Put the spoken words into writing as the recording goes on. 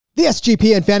The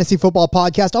SGPN Fantasy Football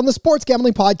Podcast on the Sports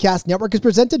Gambling Podcast Network is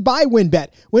presented by WynnBET.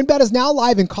 WynnBET is now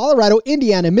live in Colorado,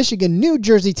 Indiana, Michigan, New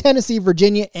Jersey, Tennessee,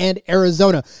 Virginia, and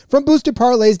Arizona. From boosted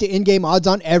parlays to in-game odds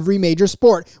on every major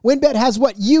sport, WynnBET has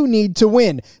what you need to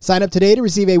win. Sign up today to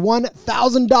receive a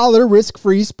 $1,000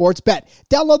 risk-free sports bet.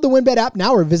 Download the WynnBET app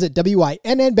now or visit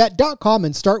WYNNBet.com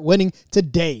and start winning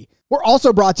today. We're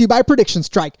also brought to you by Prediction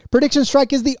Strike. Prediction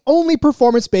Strike is the only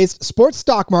performance-based sports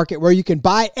stock market where you can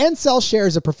buy and sell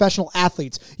shares of professional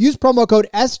athletes. Use promo code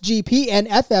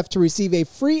SGPNFF to receive a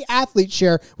free athlete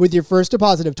share with your first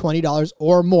deposit of $20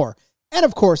 or more. And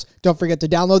of course, don't forget to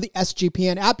download the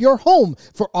SGPN app, your home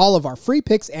for all of our free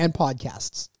picks and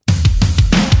podcasts.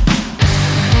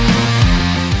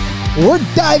 We're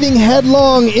diving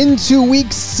headlong into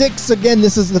week 6. Again,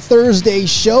 this is the Thursday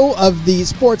show of the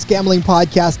Sports Gambling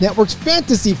Podcast Network's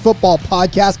Fantasy Football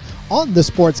Podcast on the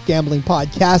Sports Gambling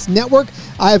Podcast Network.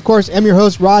 I, of course, am your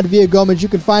host, Rod Villagomez. You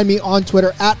can find me on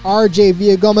Twitter at RJ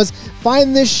Villagomez.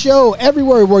 Find this show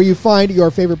everywhere where you find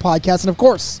your favorite podcasts and, of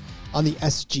course, on the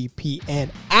SGPN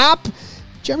app.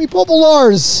 Jeremy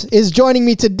Popolars is joining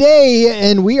me today,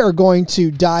 and we are going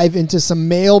to dive into some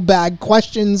mailbag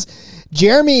questions.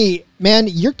 Jeremy, man,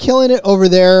 you're killing it over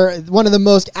there. One of the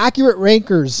most accurate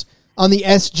rankers on the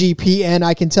SGPN,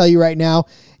 I can tell you right now.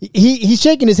 He's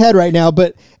shaking his head right now,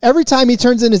 but every time he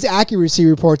turns in his accuracy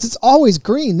reports, it's always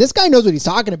green. This guy knows what he's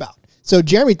talking about. So,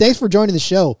 Jeremy, thanks for joining the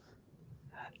show.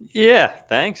 Yeah,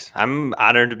 thanks. I'm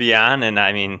honored to be on, and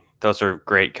I mean, those are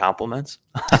great compliments.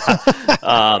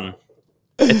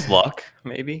 It's luck,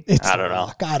 maybe. I don't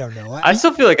know. I don't know. I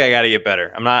still feel like I got to get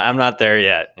better. I'm not there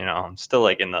yet. You know, I'm still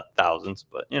like in the thousands,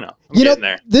 but I'm getting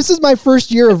there. This is my first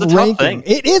year of ranking.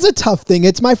 It is a tough thing.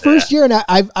 It's my first year, and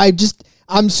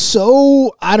I'm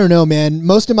so, I don't know, man.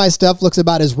 Most of my stuff looks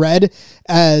about as red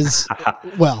as,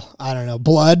 well, I don't know,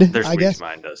 blood, I guess.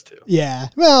 Mine does too. Yeah.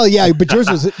 Well, yeah, but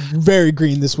yours was very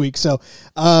green this week. So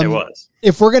it was.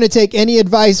 If we're going to take any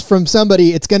advice from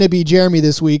somebody, it's going to be Jeremy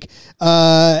this week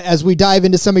as we dive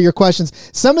into some of your questions.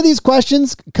 Some of these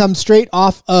questions come straight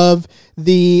off of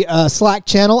the Slack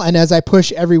channel, and as I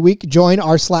push every week, join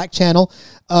our Slack channel,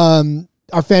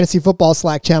 our fantasy football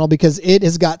Slack channel, because it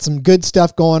has got some good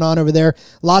stuff going on over there.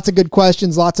 Lots of good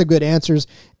questions, lots of good answers.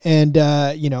 And,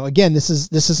 again, this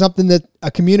is something that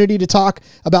a community to talk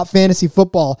about fantasy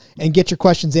football and get your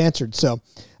questions answered. So,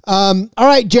 all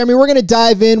right, Jeremy, we're going to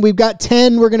dive in. We've got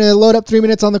 10. We're going to load up 3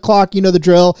 minutes on the clock. You know the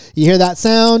drill. You hear that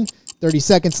sound, 30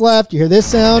 seconds left. You hear this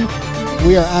sound.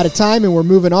 We are out of time and we're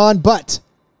moving on, but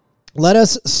let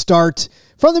us start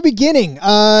from the beginning.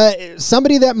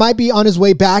 Somebody that might be on his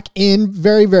way back in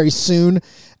very, very soon.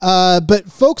 But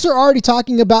folks are already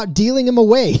talking about dealing him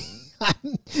away.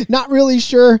 I'm not really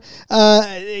sure.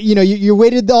 You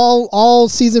waited all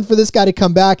season for this guy to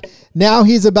come back. Now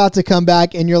he's about to come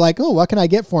back, and you're like, oh, what can I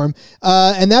get for him?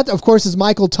 And that, of course, is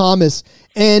Michael Thomas.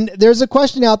 And there's a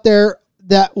question out there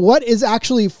that what is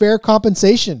actually fair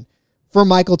compensation for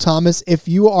Michael Thomas if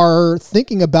you are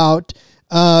thinking about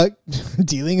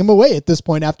dealing him away at this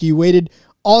point after you waited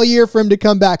all year for him to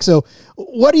come back? So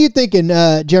what are you thinking,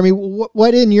 Jeremy?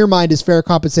 What in your mind is fair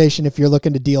compensation if you're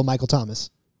looking to deal Michael Thomas?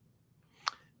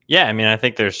 Yeah, I mean, I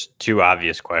think there's two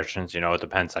obvious questions. It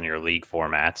depends on your league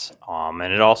formats.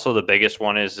 And it also, the biggest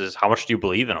one is how much do you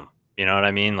believe in them? You know what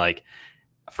I mean? Like,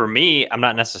 for me, I'm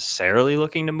not necessarily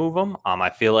looking to move them. I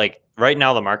feel like right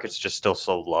now the market's just still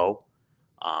so low.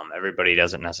 Everybody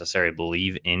doesn't necessarily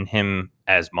believe in him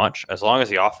as much, as long as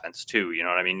the offense too. You know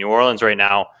what I mean? New Orleans right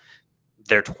now,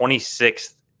 they're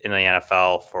 26th in the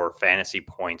NFL for fantasy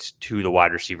points to the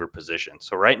wide receiver position.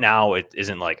 So right now it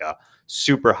isn't like a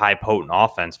super high potent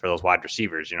offense for those wide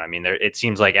receivers. You know what I mean? It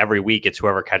seems like every week it's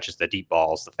whoever catches the deep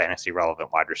balls, the fantasy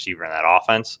relevant wide receiver in that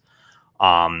offense.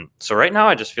 So right now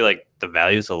I just feel like the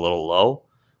value is a little low.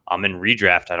 In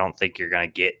redraft, I don't think you're going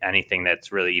to get anything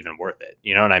that's really even worth it.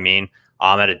 You know what I mean?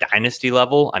 At a dynasty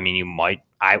level, I mean,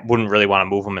 I wouldn't really want to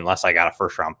move him unless I got a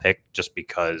first round pick, just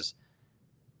because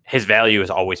his value has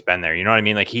always been there. You know what I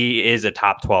mean? Like, he is a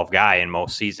top 12 guy in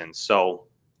most seasons. So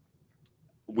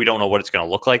we don't know what it's going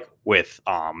to look like with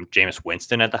Jameis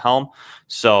Winston at the helm.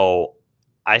 So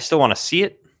I still want to see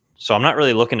it. So I'm not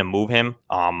really looking to move him.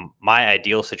 My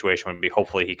ideal situation would be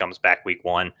hopefully he comes back week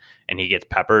 1 and he gets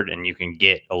peppered and you can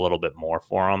get a little bit more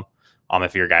for him.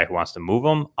 If you're a guy who wants to move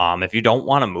him. If you don't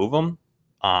want to move him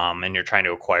and you're trying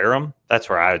to acquire him, that's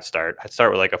where I would start. I'd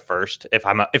start with like a first. If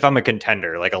I'm a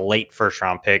contender, like a late first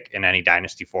round pick in any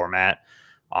dynasty format,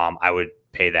 I would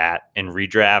pay that. In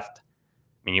redraft,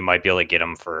 I mean, you might be able to get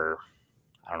them for,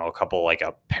 I don't know,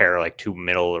 a pair, like 2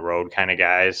 middle of the road kind of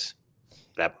guys.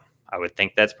 That I would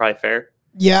think that's probably fair.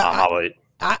 Yeah.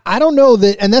 I don't know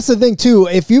that, and that's the thing too.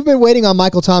 If you've been waiting on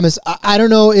Michael Thomas, I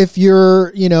don't know if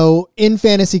you're, in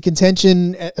fantasy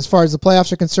contention as far as the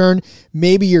playoffs are concerned.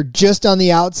 Maybe you're just on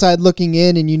the outside looking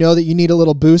in, and you know that you need a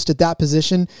little boost at that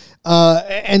position.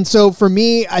 And so for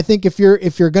me, I think if you're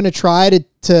going to try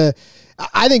to,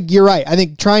 I think you're right. I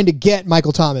think trying to get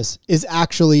Michael Thomas is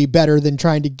actually better than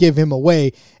trying to give him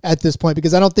away at this point,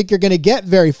 because I don't think you're going to get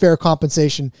very fair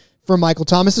compensation for Michael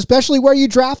Thomas, especially where you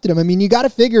drafted him. I mean, you got to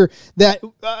figure that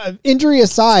injury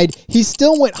aside, he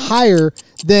still went higher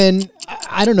than,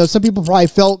 I don't know, some people probably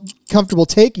felt comfortable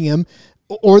taking him,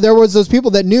 or there was those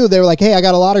people that knew, they were like, hey, I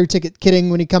got a lottery ticket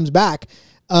kidding when he comes back.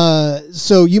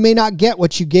 So you may not get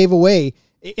what you gave away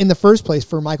in the first place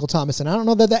for Michael Thomas. And I don't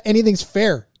know that anything's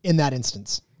fair in that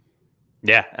instance.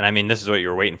 Yeah. And I mean, this is what you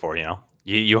were waiting for,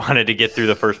 you wanted to get through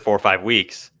the first 4 or 5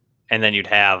 weeks, and then you'd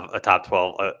have a top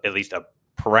 12, at least a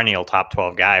perennial top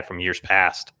 12 guy from years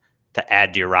past to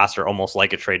add to your roster, almost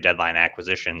like a trade deadline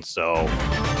acquisition. So,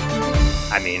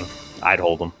 I mean, I'd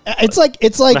hold them. It's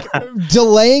like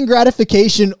delaying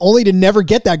gratification only to never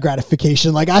get that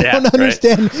gratification. Like, I don't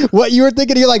understand what you were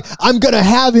thinking. You're like, I'm going to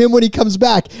have him when he comes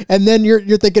back. And then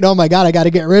you're thinking, oh my God, I got to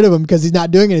get rid of him because he's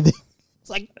not doing anything. It's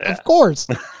like, of course.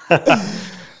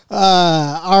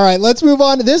 All right, let's move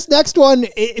on to this next one.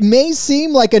 It may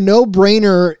seem like a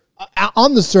no-brainer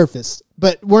on the surface,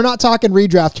 but we're not talking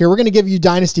redraft here. We're going to give you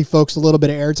Dynasty folks a little bit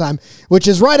of airtime, which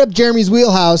is right up Jeremy's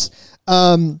wheelhouse.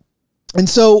 And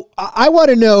so I want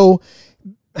to know,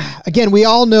 again, we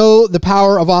all know the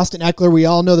power of Austin Eckler. We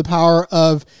all know the power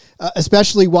of,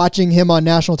 especially watching him on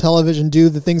national television do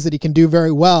the things that he can do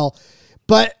very well.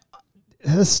 But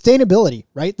sustainability,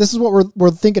 right? This is what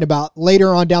we're thinking about later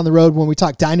on down the road when we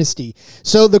talk Dynasty.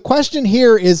 So the question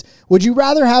here is, would you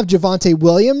rather have Javonte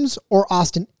Williams or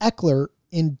Austin Eckler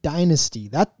in Dynasty?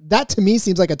 That to me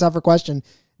seems like a tougher question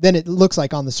than it looks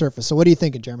like on the surface. So what are you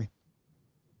thinking, Jeremy?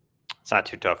 It's not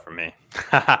too tough for me.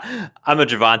 I'm a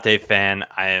Javonte fan.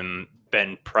 I am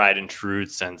been pride and true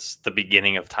since the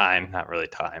beginning of time. Not really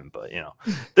time, but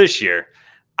this year.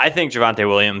 I think Javonte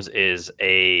Williams is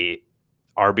a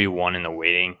RB1 in the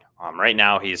waiting. Right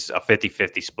now, he's a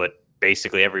 50-50 split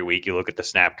basically every week. You look at the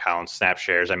snap counts, snap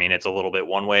shares. I mean, it's a little bit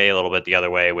one way, a little bit the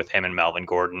other way with him and Melvin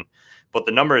Gordon. But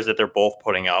the numbers that they're both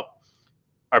putting up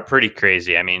are pretty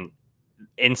crazy. I mean,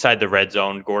 inside the red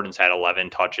zone, Gordon's had 11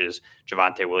 touches.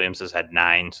 Javonte Williams has had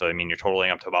 9. So, I mean, you're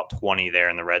totaling up to about 20 there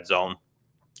in the red zone,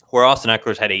 where Austin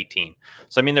Eckler's had 18.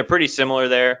 So, I mean, they're pretty similar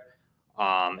there.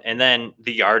 And then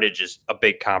the yardage is a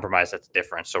big compromise that's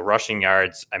different. So rushing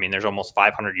yards, I mean, there's almost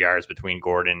 500 yards between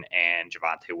Gordon and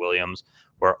Javonte Williams,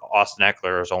 where Austin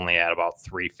Eckler is only at about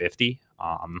 350.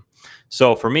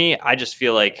 So for me, I just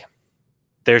feel like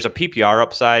there's a PPR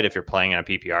upside if you're playing in a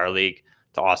PPR league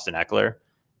to Austin Eckler.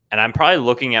 And I'm probably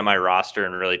looking at my roster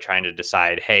and really trying to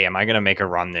decide, hey, am I going to make a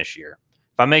run this year?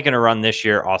 If I'm making a run this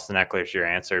year, Austin Eckler is your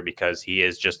answer, because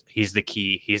he's the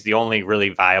key. He's the only really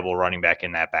viable running back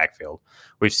in that backfield.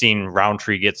 We've seen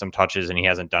Roundtree get some touches and he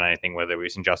hasn't done anything with it.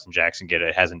 We've seen Justin Jackson get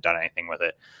it, hasn't done anything with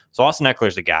it. So Austin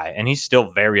Eckler's the guy, and he's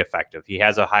still very effective. He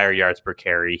has a higher yards per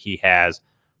carry. He has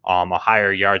a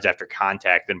higher yards after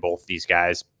contact than both these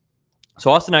guys.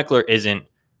 So Austin Eckler isn't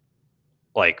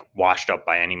like washed up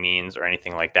by any means or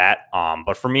anything like that.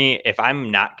 But for me, if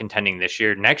I'm not contending this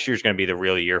year, next year's going to be the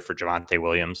real year for Javonte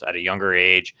Williams at a younger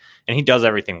age, and he does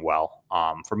everything well.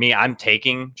 For me, I'm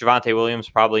taking Javonte Williams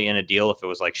probably in a deal if it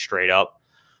was like straight up,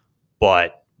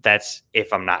 but that's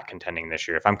if I'm not contending this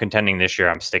year. If I'm contending this year,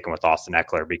 I'm sticking with Austin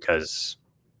Eckler, because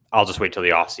I'll just wait till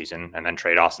the offseason and then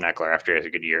trade Austin Eckler after he has a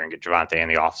good year and get Javonte in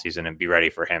the offseason and be ready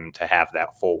for him to have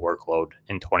that full workload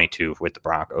in 22 with the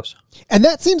Broncos. And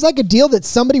that seems like a deal that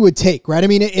somebody would take, right? I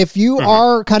mean, if you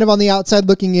are kind of on the outside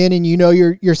looking in and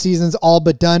your season's all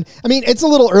but done, I mean, it's a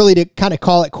little early to kind of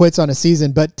call it quits on a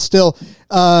season, but still,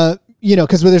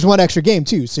 because there's one extra game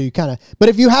too. So you kind of, but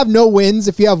if you have no wins,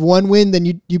 if you have one win,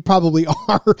 then you probably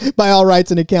are by all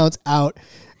rights and accounts out.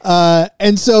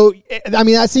 And so, I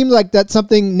mean, that seems like that's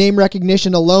something, name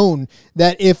recognition alone,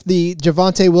 that if the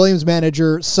Javonte Williams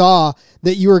manager saw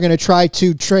that you were going to try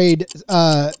to trade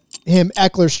him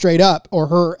Eckler straight up or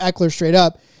her Eckler straight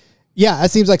up, yeah, that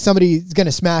seems like somebody's going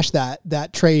to smash that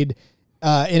trade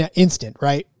in an instant,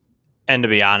 right? And to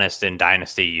be honest, in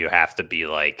Dynasty, you have to be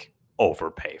like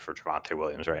overpay for Javonte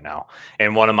Williams right now.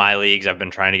 In one of my leagues, I've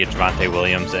been trying to get Javonte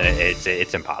Williams, and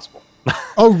it's impossible.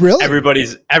 Oh, really?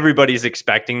 Everybody's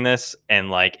expecting this, and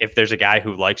like if there's a guy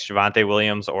who likes Javonte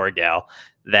Williams or a gal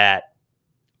that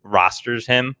rosters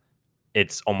him,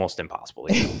 it's almost impossible.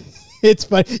 It's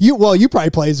funny. You probably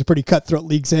play as a pretty cutthroat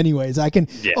leagues anyways. I can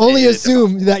Yeah, only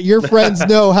assume that your friends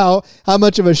know how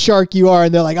much of a shark you are,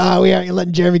 and they're like, we aren't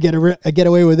letting Jeremy get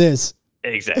away with this.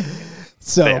 Exactly.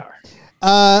 So, they are.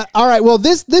 All right. Well,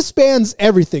 this spans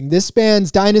everything. This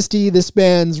spans Dynasty. This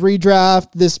spans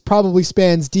redraft. This probably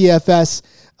spans DFS.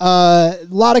 A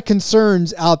lot of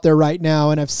concerns out there right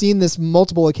now, and I've seen this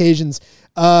multiple occasions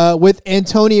with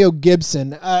Antonio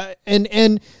Gibson.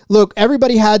 And look,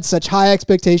 everybody had such high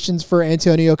expectations for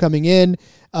Antonio coming in.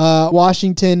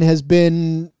 Washington has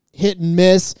been hit and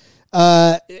miss,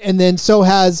 and then so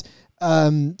has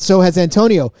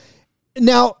Antonio.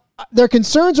 Now, their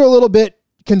concerns are a little bit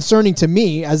concerning to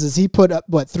me, as he put up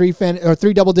three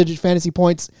double-digit fantasy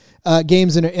points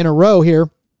games in a row here,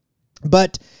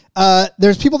 but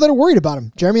there's people that are worried about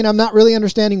him, Jeremy, and I'm not really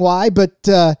understanding why, but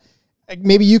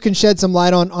maybe you can shed some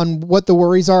light on what the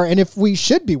worries are and if we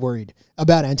should be worried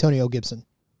about Antonio Gibson.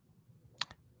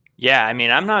 Yeah, I mean,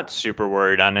 I'm not super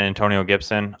worried on Antonio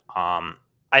Gibson.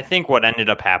 I think what ended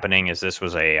up happening is this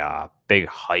was a big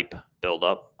hype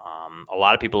buildup. A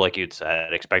lot of people, like you'd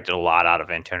said, expected a lot out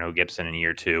of Antonio Gibson in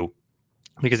year 2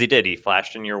 because he did. He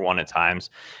flashed in year 1 at times.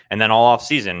 And then all off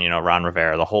season, Ron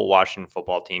Rivera, the whole Washington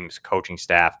football team's coaching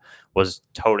staff was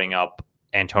toting up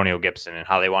Antonio Gibson and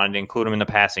how they wanted to include him in the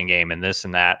passing game and this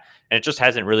and that. And it just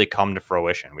hasn't really come to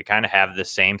fruition. We kind of have the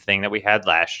same thing that we had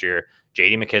last year.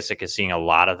 J.D. McKissic is seeing a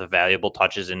lot of the valuable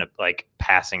touches in like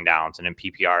passing downs and in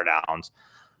PPR downs.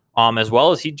 As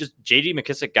well as J.D.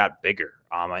 McKissic got bigger.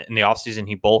 In the offseason,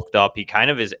 he bulked up. He kind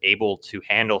of is able to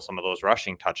handle some of those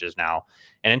rushing touches now.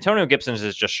 And Antonio Gibson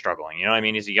is just struggling. You know what I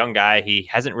mean? He's a young guy. He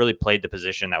hasn't really played the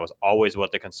position. That was always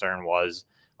what the concern was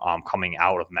coming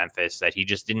out of Memphis, that he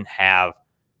just didn't have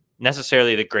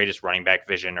necessarily the greatest running back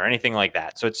vision or anything like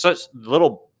that. So it's such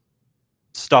little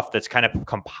stuff that's kind of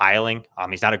compiling.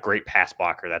 He's not a great pass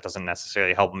blocker. That doesn't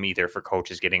necessarily help him either for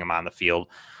coaches getting him on the field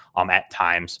at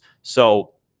times.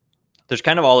 So there's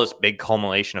kind of all this big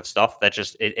culmination of stuff that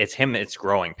just it's him. It's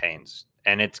growing pains,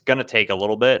 and it's going to take a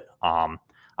little bit. I'm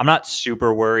not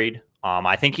super worried.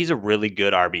 I think he's a really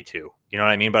good RB2. You know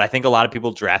what I mean? But I think a lot of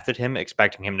people drafted him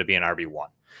expecting him to be an RB1.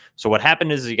 So what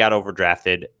happened is he got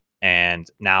overdrafted, and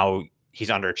now he's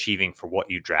underachieving for what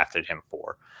you drafted him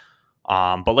for.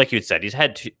 But like you said, he's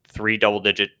had 3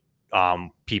 double-digit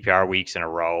PPR weeks in a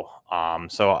row.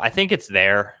 So I think it's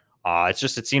there. It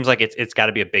seems like it's got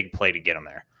to be a big play to get him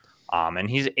there. And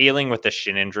he's ailing with the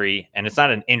shin injury, and it's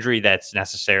not an injury that's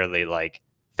necessarily like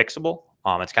fixable.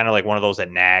 It's kind of like one of those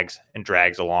that nags and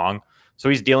drags along. So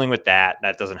he's dealing with that.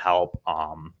 That doesn't help.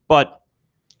 But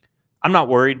I'm not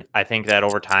worried. I think that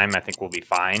over time, I think we'll be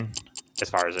fine as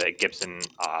far as a Gibson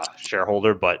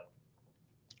shareholder, but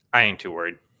I ain't too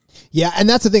worried. Yeah, and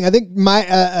that's the thing. I think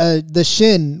the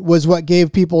shin was what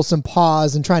gave people some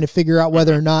pause and trying to figure out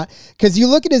whether or not, because you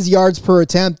look at his yards per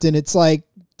attempt, and it's like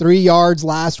 3 yards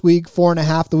last week,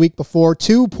 4.5 the week before,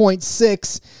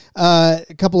 2.6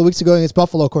 a couple of weeks ago against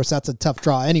Buffalo. Of course, that's a tough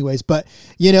draw anyways, but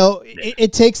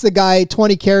it takes the guy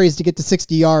 20 carries to get to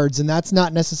 60 yards, and that's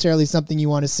not necessarily something you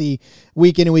want to see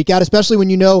week in and week out, especially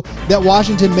when you know that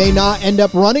Washington may not end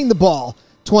up running the ball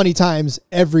 20 times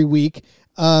every week.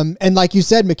 And like you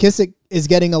said, McKissic is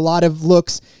getting a lot of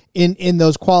looks in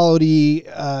those quality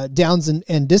downs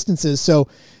and distances. So,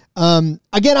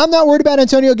 again, I'm not worried about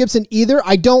Antonio Gibson either.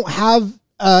 I don't have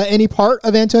any part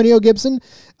of Antonio Gibson.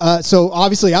 So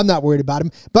obviously I'm not worried about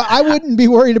him, but I wouldn't be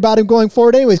worried about him going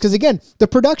forward anyways. Cause again, the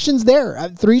production's there.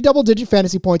 3 double-digit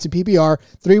fantasy points in PPR,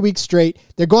 3 weeks straight.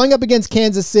 They're going up against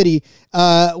Kansas City,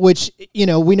 which,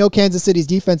 we know Kansas City's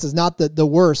defense is not the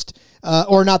worst,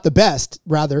 or not the best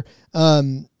rather.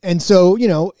 And so,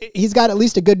 he's got at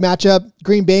least a good matchup.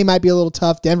 Green Bay might be a little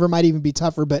tough. Denver might even be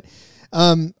tougher, but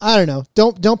I don't know.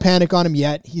 Don't panic on him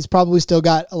yet. He's probably still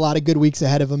got a lot of good weeks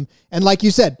ahead of him. And like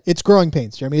you said, it's growing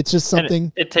pains, Jeremy. It's just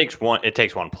something. It takes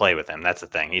one play with him. That's the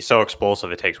thing. He's so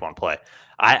explosive. It takes one play.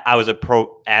 I was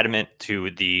adamant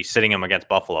to the sitting him against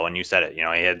Buffalo, and you said it. He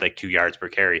had like 2 yards per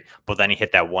carry, but then he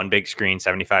hit that one big screen,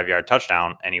 75-yard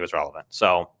touchdown, and he was relevant.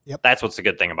 So That's what's the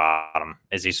good thing about him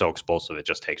is he's so explosive. It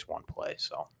just takes one play.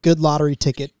 So good lottery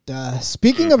ticket.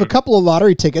 Speaking of a couple of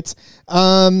lottery tickets,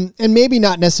 and maybe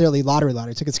not necessarily lottery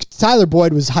tickets. Tyler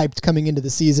Boyd was hyped coming into the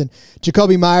season.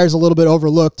 Jacoby Myers a little bit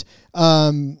overlooked.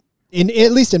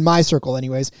 At least in my circle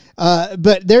anyways.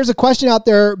 But there's a question out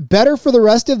there, better for the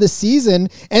rest of the season.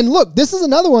 And look, this is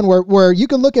another one where you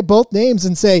can look at both names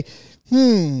and say,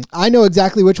 I know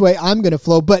exactly which way I'm going to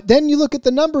flow. But then you look at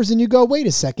the numbers and you go, wait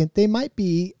a second, they might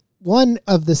be one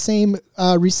of the same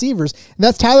receivers. And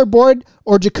that's Tyler Boyd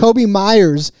or Jacoby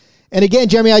Myers. And again,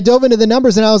 Jeremy, I dove into the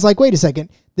numbers and I was like, wait a second,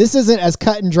 this isn't as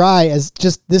cut and dry as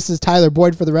just this is Tyler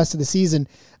Boyd for the rest of the season.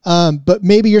 But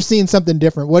maybe you're seeing something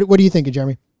different. What do you think,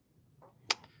 Jeremy?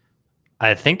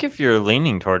 I think if you're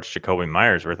leaning towards Jakobi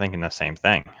Meyers, we're thinking the same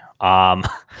thing.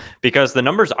 Because the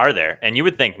numbers are there, and you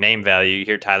would think name value. You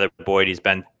hear Tyler Boyd, he's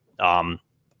been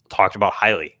talked about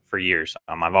highly for years.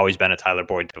 I've always been a Tyler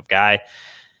Boyd type of guy.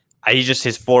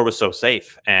 His floor was so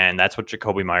safe, and that's what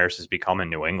Jakobi Meyers has become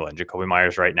in New England. Jakobi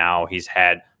Meyers right now, he's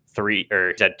had 2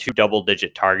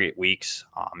 double-digit target weeks.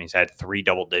 He's had 3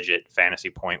 double-digit fantasy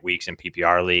point weeks in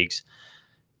PPR leagues,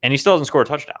 and he still doesn't score a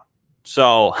touchdown.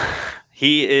 So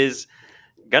he is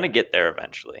going to get there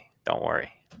eventually. Don't worry.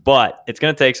 But it's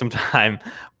going to take some time.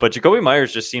 But Jakobi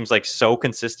Meyers just seems like so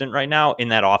consistent right now in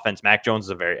that offense. Mac Jones is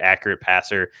a very accurate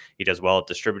passer. He does well at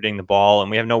distributing the ball,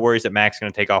 and we have no worries that Mac's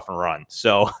going to take off and run.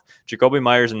 So Jakobi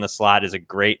Meyers in the slot is a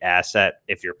great asset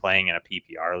if you're playing in a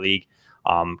PPR league.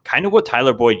 Kind of what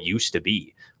Tyler Boyd used to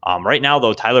be. Right now,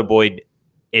 though, Tyler Boyd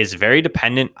is very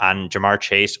dependent on Jamar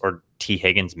Chase or T.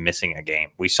 Higgins missing a game.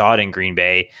 We saw it in Green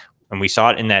Bay, and we saw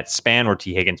it in that span where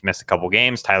T. Higgins missed a couple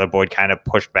games. Tyler Boyd kind of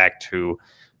pushed back to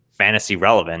fantasy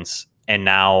relevance. And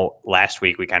now last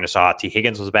week we kind of saw T.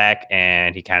 Higgins was back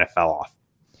and he kind of fell off.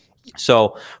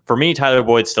 So for me, Tyler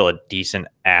Boyd's still a decent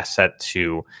asset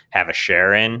to have a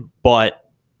share in.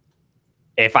 But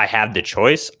if I have the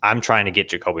choice, I'm trying to get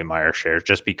Jakobi Meyers shares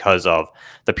just because of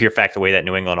the pure fact, the way that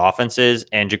New England offense is.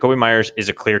 And Jakobi Meyers is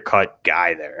a clear-cut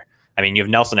guy there. I mean, you have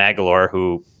Nelson Aguilar,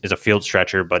 who is a field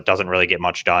stretcher, but doesn't really get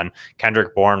much done.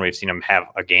 Kendrick Bourne, we've seen him have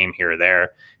a game here or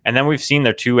there. And then we've seen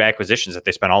their 2 acquisitions that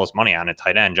they spent all this money on at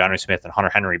tight end, Jonnu Smith and Hunter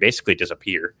Henry, basically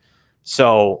disappear.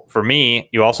 So for me,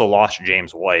 you also lost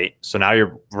James White. So now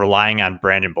you're relying on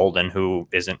Brandon Bolden, who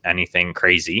isn't anything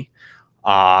crazy.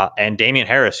 And Damian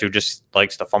Harris, who just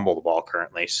likes to fumble the ball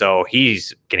currently. So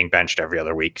he's getting benched every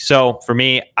other week. So for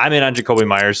me, I'm in on Jakobi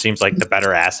Meyers. Seems like the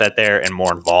better asset there and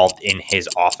more involved in his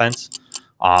offense.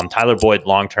 Tyler Boyd,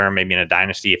 long-term, maybe in a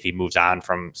dynasty, if he moves on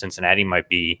from Cincinnati, might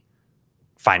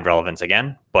find relevance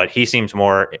again. But he seems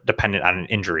more dependent on an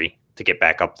injury to get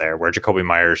back up there, where Jakobi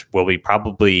Meyers will be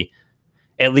probably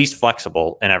at least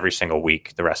flexible in every single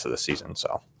week the rest of the season.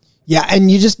 So. Yeah, and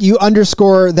you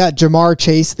underscore that Jamar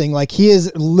Chase thing. Like, he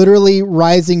is literally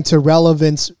rising to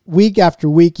relevance week after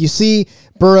week. You see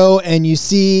Burrow and you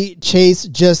see Chase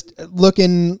just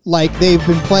looking like they've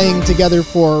been playing together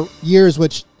for years,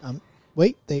 which and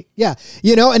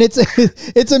it's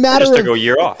it's a matter of a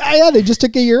year off. Yeah, they just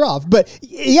took a year off. But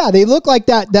yeah, they look like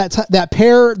that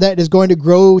pair that is going to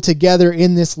grow together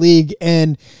in this league.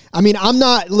 And I mean, I'm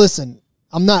not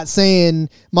saying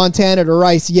Montana to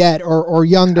Rice yet or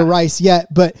Young to Rice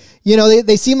yet, but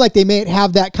they seem like they may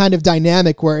have that kind of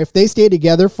dynamic where if they stay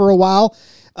together for a while,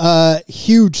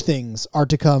 huge things are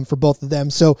to come for both of them.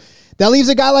 So that leaves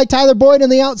a guy like Tyler Boyd on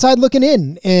the outside looking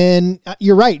in. And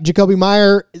you're right, Jakobi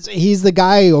Meyers, he's the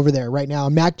guy over there right now.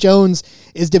 And Mac Jones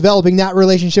is developing that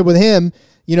relationship with him.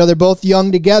 They're both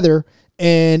young together.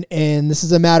 And this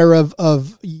is a matter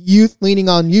of youth leaning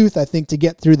on youth, I think, to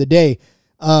get through the day.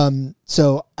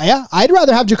 So yeah, I'd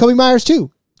rather have Jakobi Meyers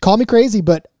too. Call me crazy,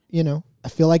 but I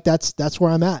feel like that's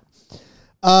where I'm at.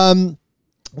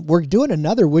 We're doing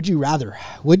another Would You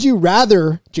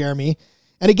Rather, Jeremy.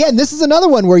 And again, this is another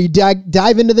one where you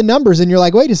dive into the numbers and you're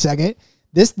like, wait a second,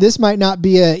 this might not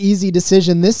be an easy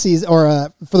decision this season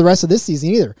or for the rest of this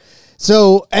season either.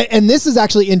 So, and this is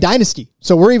actually in Dynasty.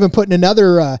 So we're even putting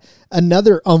another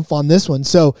oomph on this one.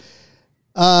 So,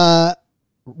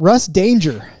 Russ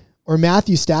Danger or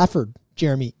Matthew Stafford,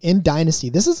 Jeremy, in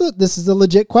Dynasty. This is a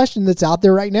legit question that's out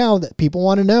there right now that people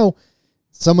want to know.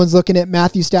 Someone's looking at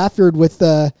Matthew Stafford with,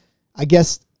 I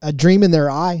guess, a dream in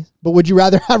their eye. But would you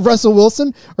rather have Russell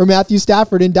Wilson or Matthew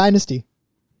Stafford in Dynasty?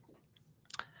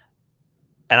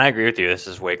 And I agree with you. This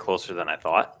is way closer than I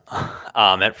thought.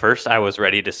 At first, I was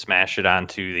ready to smash it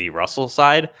onto the Russell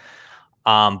side.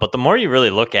 But the more you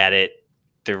really look at it,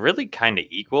 they're really kind of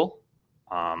equal.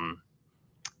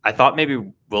 I thought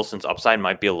maybe Wilson's upside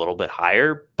might be a little bit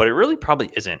higher, but it really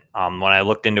probably isn't. When I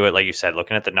looked into it, like you said,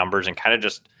 looking at the numbers and kind of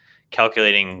just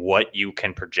calculating what you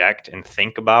can project and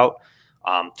think about,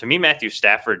 to me, Matthew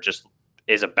Stafford just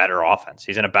is a better offense.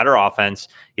 He's in a better offense.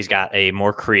 He's got a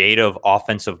more creative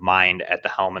offensive mind at the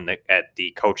helm and at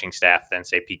the coaching staff than,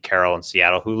 say, Pete Carroll in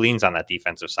Seattle, who leans on that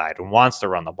defensive side and wants to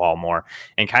run the ball more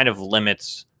and kind of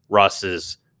limits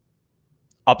Russ's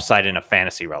upside in a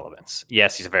fantasy relevance.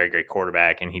 Yes, he's a very great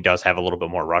quarterback, and he does have a little bit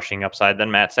more rushing upside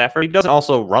than Matt Stafford. He doesn't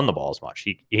also run the ball as much.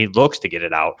 He looks to get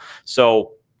it out.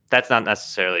 So that's not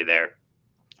necessarily there.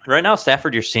 Right now,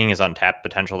 Stafford, you're seeing his untapped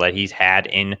potential that he's had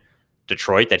in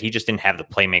Detroit that he just didn't have the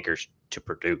playmakers to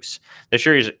produce. This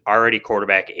year he's already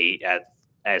quarterback 8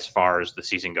 as far as the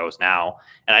season goes now.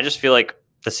 And I just feel like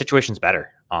the situation's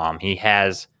better. He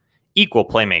has equal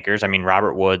playmakers. I mean,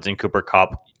 Robert Woods and Cooper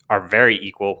Kupp are very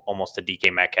equal, almost to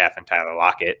DK Metcalf and Tyler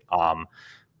Lockett.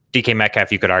 DK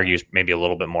Metcalf, you could argue, is maybe a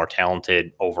little bit more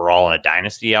talented overall in a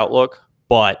dynasty outlook.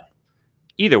 But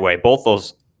either way, both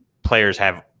those players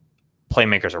have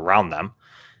playmakers around them.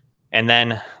 And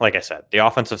then, like I said, the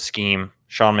offensive scheme,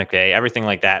 Sean McVay, everything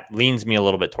like that leans me a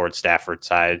little bit towards Stafford's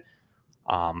side.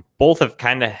 Both have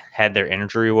kind of had their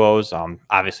injury woes.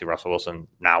 Obviously, Russell Wilson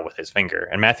now with his finger,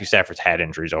 and Matthew Stafford's had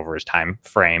injuries over his time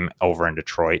frame over in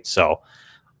Detroit. So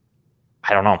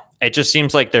I don't know. It just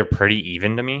seems like they're pretty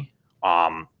even to me.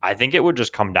 I think it would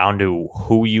just come down to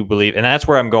who you believe. And that's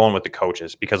where I'm going with the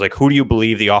coaches, because like, who do you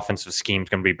believe the offensive scheme is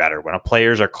going to be better when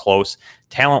players are close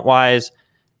talent wise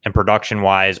and production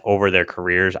wise over their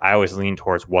careers? I always lean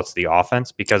towards what's the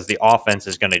offense, because the offense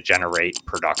is going to generate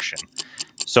production.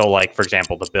 So like, for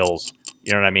example, the Bills,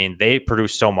 you know what I mean? They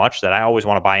produce so much that I always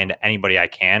want to buy into anybody I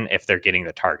can if they're getting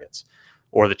the targets.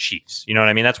 Or the Chiefs, you know what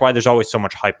I mean? That's why there's always so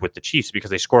much hype with the Chiefs, because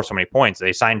they score so many points.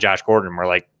 They signed Josh Gordon. We're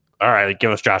like, all right,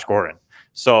 give us Josh Gordon.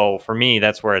 So for me,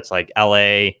 that's where it's like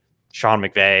LA, Sean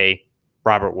McVay,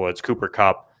 Robert Woods, Cooper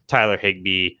Kupp, Tyler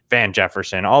Higbee, Van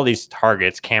Jefferson, all these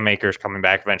targets, Cam Akers coming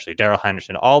back eventually, Darrell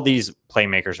Henderson, all these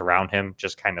playmakers around him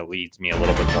just kind of leads me a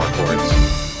little bit more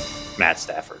towards Matt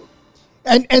Stafford.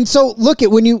 And so look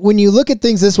at when you look at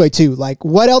things this way too, like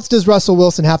what else does Russell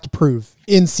Wilson have to prove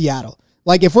in Seattle?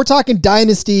 Like if we're talking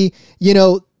dynasty, you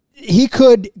know, he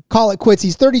could call it quits.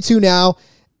 He's 32 now.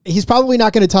 He's probably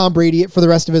not going to Tom Brady it for the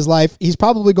rest of his life. He's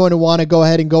probably going to want to go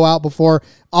ahead and go out before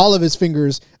all of his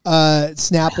fingers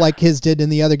snap like his did in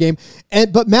the other game.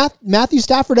 But Matthew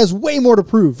Stafford has way more to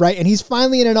prove, right? And he's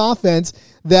finally in an offense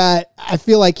that I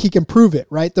feel like he can prove it,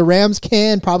 right? The Rams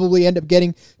can probably end up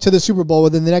getting to the Super Bowl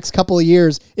within the next couple of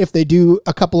years if they do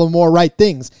a couple of more right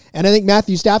things. And I think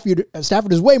Matthew Stafford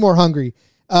is way more hungry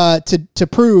to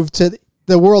prove to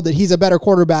the world that he's a better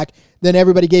quarterback than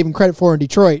everybody gave him credit for in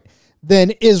Detroit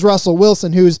than is Russell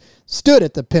Wilson, who's stood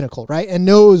at the pinnacle, right? And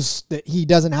knows that he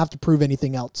doesn't have to prove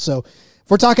anything else. So if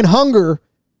we're talking hunger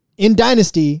in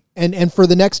dynasty and for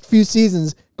the next few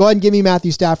seasons, go ahead and give me Matthew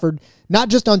Stafford, not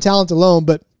just on talent alone,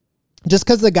 but just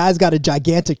because the guy's got a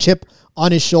gigantic chip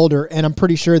on his shoulder. And I'm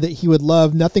pretty sure that he would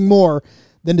love nothing more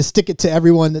than to stick it to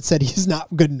everyone that said he's not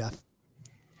good enough.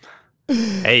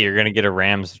 Hey, you're going to get a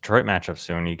Rams-Detroit matchup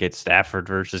soon. You get Stafford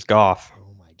versus Goff.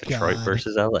 Detroit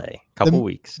versus LA. Couple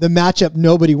weeks. The matchup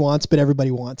nobody wants, but everybody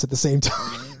wants at the same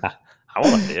time. I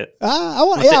want to see it. I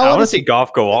want to see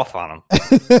Goff go off on him.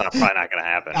 That's probably not going to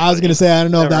happen. I was going to say, I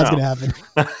don't know if that's going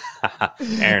to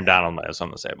happen. Aaron Donald might have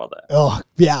something to say about that. Oh,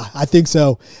 yeah, I think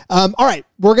so. All right,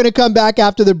 we're going to come back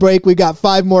after the break. We got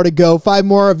 5 more to go, 5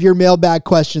 more of your mailbag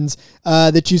questions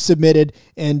that you submitted.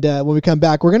 And when we come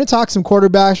back, we're going to talk some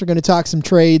quarterbacks. We're going to talk some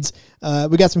trades.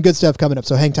 We got some good stuff coming up,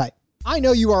 so hang tight. I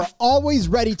know you are always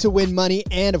ready to win money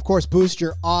and, of course, boost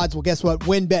your odds. Well, guess what?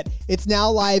 WynnBET. It's now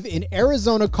live in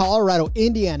Arizona, Colorado,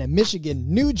 Indiana, Michigan,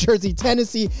 New Jersey,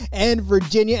 Tennessee, and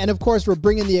Virginia. And, of course, we're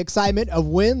bringing the excitement of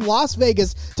Wynn Las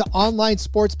Vegas to online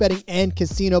sports betting and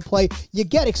casino play. You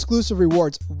get exclusive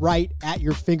rewards right at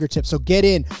your fingertips. So get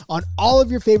in on all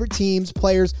of your favorite teams,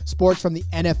 players, sports from the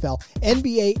NFL,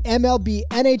 NBA, MLB,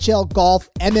 NHL,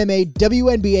 golf, MMA,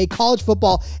 WNBA, college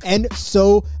football, and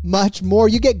so much more.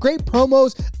 You get great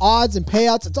promos, odds, and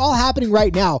payouts. It's all happening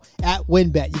right now at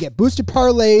WynnBET. You get boosted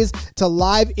parlays to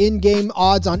live in-game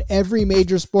odds on every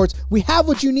major sports. We have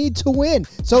what you need to win.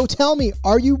 So tell me,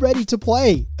 are you ready to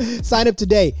play? Sign up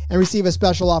today and receive a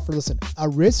special offer. Listen, a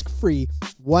risk-free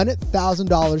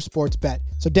 $1,000 sports bet.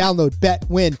 So download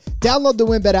BetWin. Download the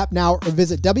WynnBET app now or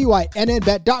visit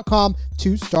WYNNBet.com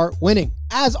to start winning.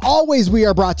 As always, we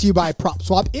are brought to you by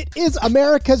PropSwap. It is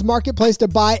America's marketplace to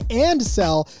buy and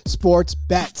sell sports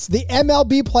bets. The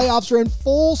MLB playoffs are in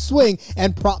full swing,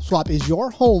 and PropSwap is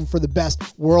your home for the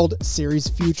best World Series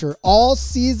future. All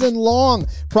season long,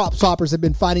 PropSwappers have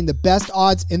been finding the best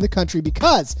odds in the country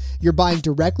because you're buying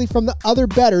directly from the other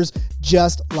bettors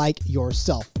just like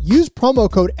yourself. Use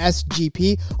promo code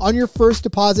SGP on your first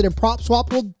deposit, and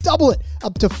PropSwap will double it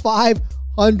up to $500.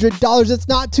 It's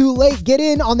not too late. Get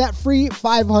in on that free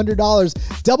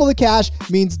 $500. Double the cash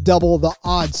means double the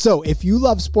odds. So if you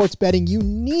love sports betting, you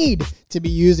need to be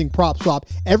using PropSwap.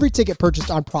 Every ticket purchased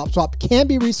on PropSwap can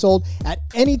be resold at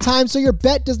any time, so your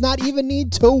bet does not even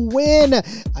need to win.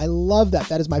 I love that.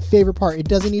 That is my favorite part. It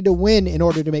doesn't need to win in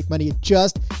order to make money. It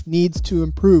just needs to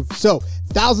improve. So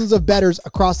thousands of bettors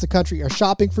across the country are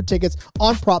shopping for tickets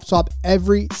on PropSwap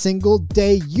every single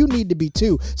day. You need to be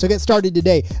too. So get started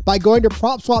today by going to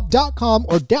PropSwap.com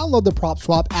or download the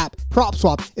PropSwap app.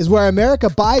 PropSwap is where America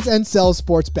buys and sells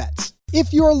sports bets.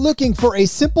 If you're looking for a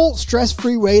simple,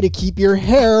 stress-free way to keep your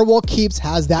hair, well, Keeps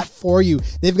has that for you.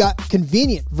 They've got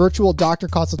convenient virtual doctor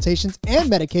consultations and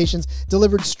medications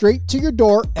delivered straight to your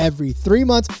door every 3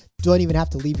 months. Don't even have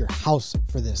to leave your house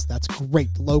for this. That's great.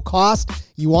 Low cost.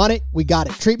 You want it? We got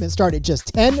it. Treatment start at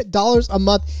just $10 a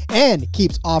month, and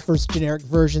Keeps offers generic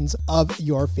versions of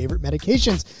your favorite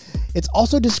medications. It's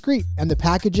also discreet and the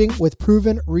packaging with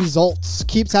proven results.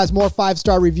 Keeps has more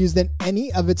 5-star reviews than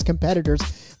any of its competitors.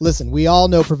 Listen, we all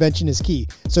know prevention is key.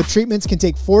 So treatments can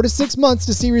take 4 to 6 months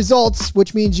to see results,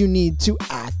 which means you need to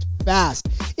act fast.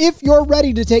 If you're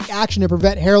ready to take action to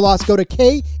prevent hair loss, go to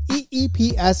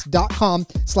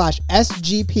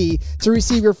keeps.com/SGP to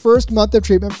receive your first month of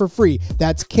treatment for free.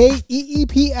 That's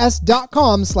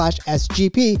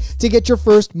keeps.com/SGP to get your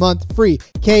first month free.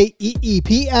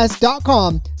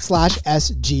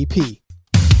 keeps.com/SGP.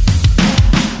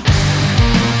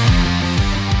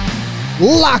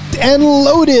 Locked and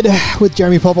loaded with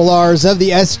Jeremy Popolars of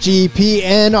the SGP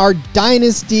and our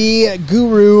Dynasty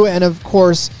guru, and of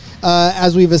course,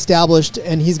 as we've established,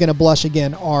 and he's going to blush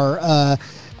again, our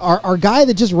guy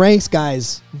that just ranks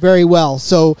guys very well.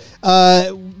 So,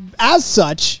 as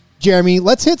such, Jeremy,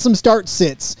 let's hit some start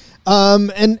sits.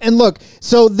 And look,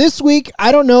 so this week,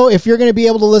 I don't know if you're going to be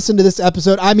able to listen to this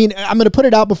episode. I mean, I'm going to put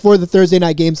it out before the Thursday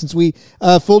night game, since we,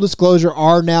 full disclosure,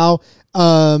 are now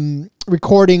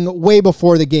recording way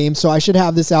before the game. So I should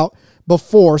have this out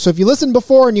before. So if you listen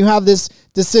before and you have this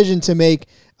decision to make,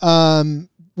 we're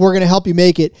going to help you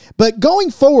make it. But going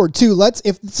forward too,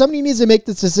 if somebody needs to make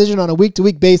this decision on a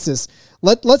week-to-week basis,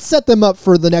 let's set them up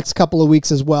for the next couple of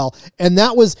weeks as well. And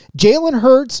that was Jalen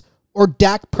Hurts or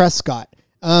Dak Prescott.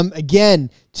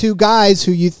 Again, two guys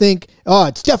who you think, oh,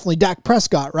 it's definitely Dak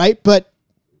Prescott, right? But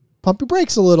pump your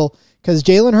brakes a little, because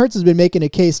Jalen Hurts has been making a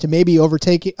case to maybe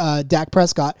overtake Dak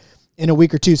Prescott in a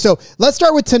week or two. So let's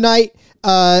start with tonight,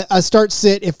 a start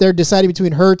sit if they're deciding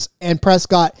between Hurts and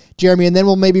Prescott, Jeremy, and then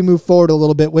we'll maybe move forward a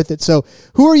little bit with it. So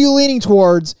who are you leaning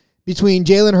towards between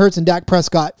Jalen Hurts and Dak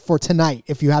Prescott for tonight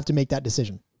if you have to make that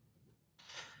decision?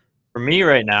 For me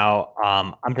right now,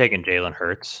 I'm taking Jalen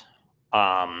Hurts.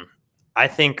 I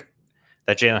think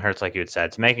that Jalen Hurts, like you had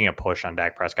said, is making a push on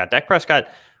Dak Prescott. Dak Prescott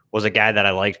was a guy that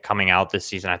I liked coming out this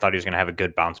season. I thought he was going to have a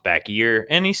good bounce back year,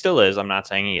 and he still is. I'm not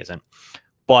saying he isn't.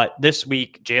 But this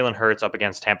week, Jalen Hurts up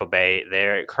against Tampa Bay.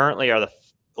 They currently are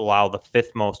allow the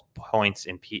fifth most points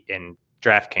in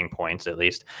DraftKings points, at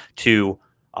least, to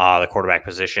the quarterback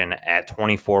position at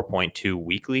 24.2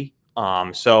 weekly.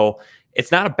 So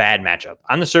it's not a bad matchup.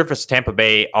 On the surface, Tampa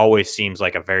Bay always seems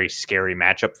like a very scary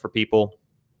matchup for people.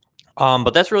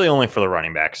 But that's really only for the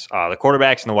running backs. The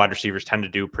quarterbacks and the wide receivers tend to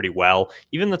do pretty well.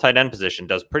 Even the tight end position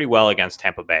does pretty well against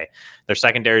Tampa Bay. Their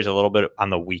secondary is a little bit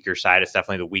on the weaker side. It's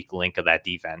definitely the weak link of that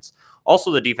defense. Also,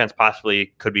 the defense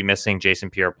possibly could be missing Jason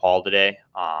Pierre-Paul today.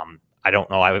 I don't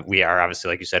know. We are obviously,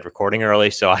 like you said, recording early,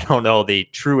 so I don't know the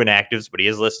true inactives, but he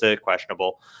is listed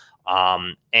questionable.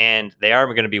 And they are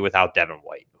going to be without Devin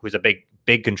White, who's a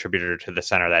big contributor to the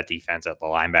center of that defense at the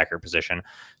linebacker position.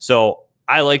 So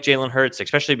I like Jalen Hurts,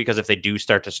 especially because if they do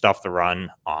start to stuff the run,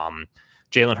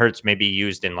 Jalen Hurts may be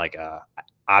used in like a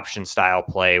option style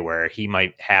play where he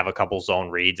might have a couple zone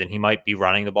reads and he might be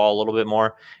running the ball a little bit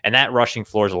more. And that rushing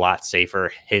floor is a lot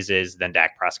safer, his is, than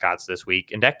Dak Prescott's this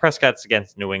week. And Dak Prescott's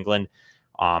against New England.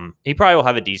 He probably will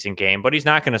have a decent game, but he's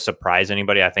not going to surprise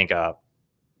anybody. I think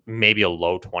maybe a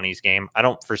low 20s game. I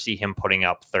don't foresee him putting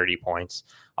up 30 points.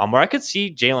 Where I could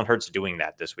see Jalen Hurts doing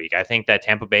that this week. I think that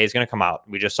Tampa Bay is going to come out.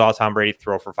 We just saw Tom Brady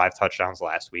throw for 5 touchdowns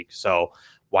last week. So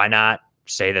why not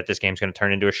say that this game's going to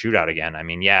turn into a shootout again? I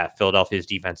mean, yeah, Philadelphia's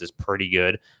defense is pretty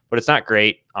good, but it's not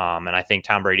great. And I think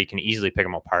Tom Brady can easily pick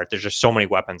them apart. There's just so many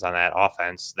weapons on that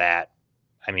offense that,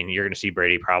 I mean, you're going to see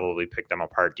Brady probably pick them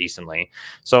apart decently.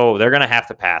 So they're going to have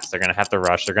to pass. They're going to have to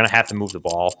rush. They're going to have to move the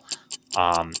ball.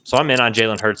 So I'm in on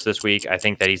Jalen Hurts this week. I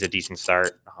think that he's a decent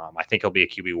start. I think he'll be a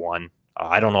QB1.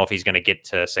 I don't know if he's going to get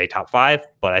to, say, top 5,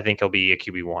 but I think he'll be a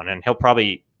QB1. And he'll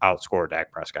probably outscore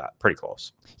Dak Prescott. Pretty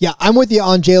close. Yeah, I'm with you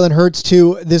on Jalen Hurts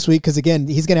too this week because again,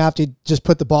 he's going to have to just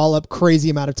put the ball up crazy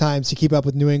amount of times to keep up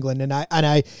with New England. And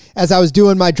I, as I was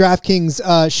doing my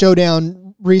DraftKings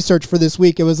showdown research for this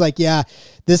week, it was like, yeah,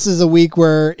 this is a week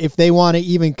where if they want to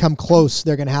even come close,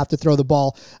 they're going to have to throw the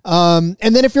ball. And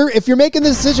then if you're making the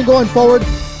decision going forward,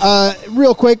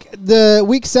 real quick, the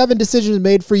week 7 decision is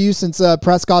made for you since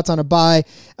Prescott's on a bye.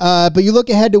 But you look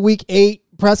ahead to week 8,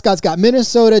 Prescott's got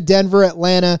Minnesota, Denver,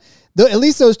 Atlanta. At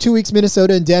least those 2 weeks,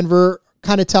 Minnesota and Denver,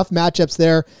 kind of tough matchups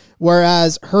there.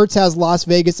 Whereas Hurts has Las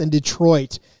Vegas and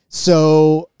Detroit.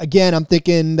 So again, I'm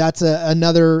thinking that's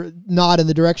another nod in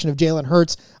the direction of Jalen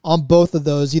Hurts on both of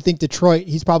those. You think Detroit,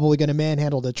 he's probably going to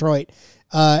manhandle Detroit.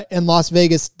 And Las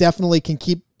Vegas definitely can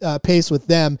keep pace with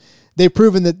them. They've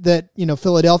proven that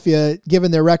Philadelphia,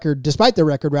 given their record, despite their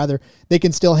record rather, they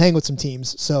can still hang with some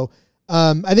teams. So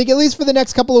I think at least for the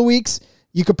next couple of weeks,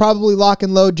 you could probably lock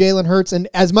and load Jalen Hurts. And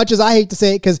as much as I hate to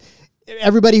say it, because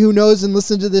everybody who knows and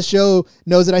listens to this show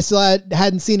knows that I still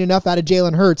hadn't seen enough out of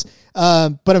Jalen Hurts.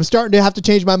 But I'm starting to have to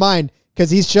change my mind because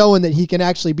he's showing that he can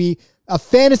actually be a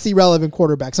fantasy relevant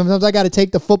quarterback. Sometimes I got to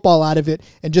take the football out of it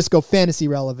and just go fantasy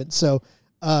relevant. So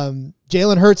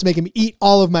Jalen Hurts making me eat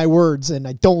all of my words, and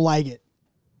I don't like it.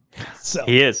 So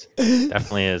he is.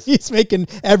 Definitely is. He's making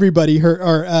everybody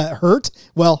hurt.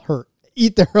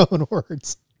 Eat their own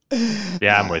words.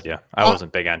 Yeah, I'm with you. I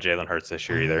wasn't big on Jalen Hurts this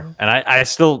year either. And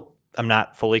I'm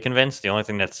not fully convinced. The only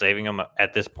thing that's saving him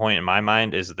at this point in my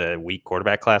mind is the weak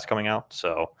quarterback class coming out.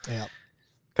 So,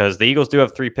 because the Eagles do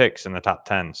have 3 picks in the top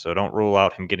 10, so don't rule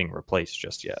out him getting replaced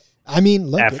just yet. I mean,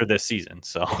 look, after this season,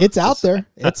 so it's out there.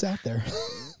 It's out there.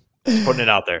 Putting it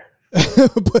out there.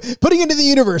 Putting it into the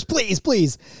universe, please.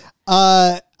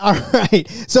 All right.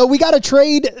 So we got a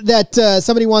trade that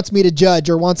somebody wants me to judge,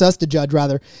 or wants us to judge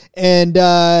rather. And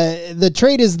the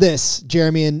trade is this,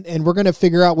 Jeremy, and we're going to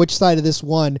figure out which side of this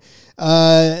won.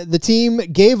 The team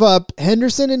gave up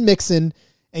Henderson and Mixon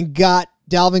and got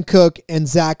Dalvin Cook and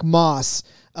Zach Moss.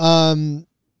 I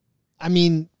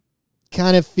mean,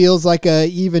 kind of feels like a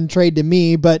even trade to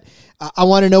me, but I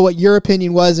want to know what your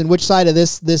opinion was and which side of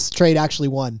this trade actually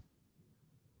won.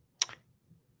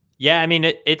 Yeah, I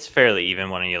mean, it's fairly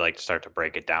even when you start to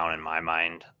break it down in my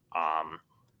mind.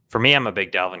 For me, I'm a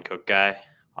big Dalvin Cook guy,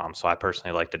 so I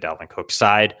personally like the Dalvin Cook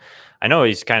side. I know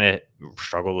he's kind of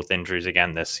struggled with injuries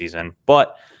again this season,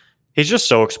 but he's just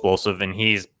so explosive, and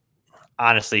he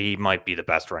might be the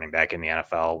best running back in the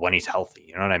NFL when he's healthy.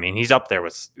 You know what I mean? He's up there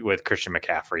with Christian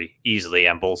McCaffrey easily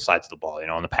on both sides of the ball,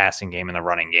 in the passing game and the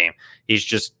running game. He's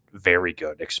just very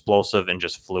good, explosive, and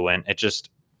just fluent.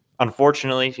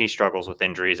 Unfortunately, he struggles with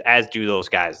injuries, as do those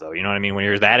guys, though. You know what I mean? When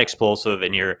you're that explosive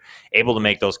and you're able to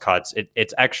make those cuts,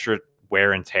 it's extra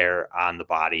wear and tear on the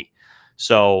body.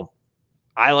 So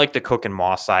I like the Cook and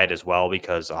Moss side as well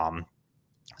because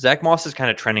Zach Moss is kind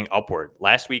of trending upward.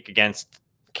 Last week against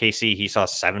KC, he saw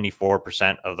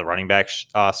 74% of the running back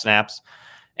snaps.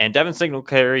 And Devin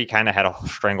Singletary kind of had a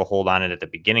stranglehold on it at the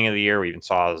beginning of the year. We even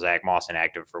saw Zach Moss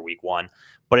inactive for week 1.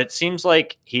 But it seems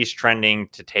like he's trending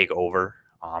to take over.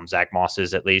 Zach Moss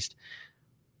is, at least.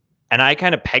 And I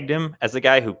kind of pegged him as the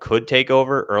guy who could take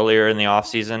over earlier in the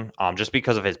offseason just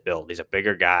because of his build. He's a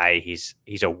bigger guy. He's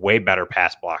a way better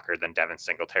pass blocker than Devin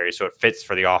Singletary, so it fits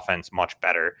for the offense much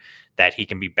better that he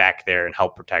can be back there and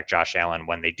help protect Josh Allen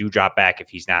when they do drop back if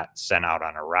he's not sent out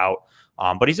on a route.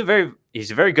 But he's a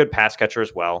very good pass catcher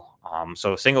as well.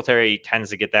 So Singletary tends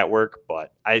to get that work,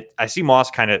 but I see Moss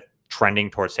kind of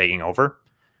trending towards taking over.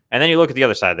 And then you look at the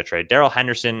other side of the trade. Darrell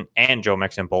Henderson and Joe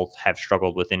Mixon both have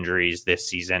struggled with injuries this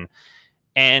season.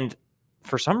 And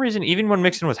for some reason, even when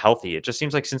Mixon was healthy, it just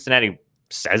seems like Cincinnati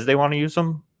says they want to use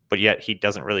him, but yet he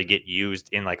doesn't really get used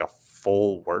in a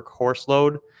full workhorse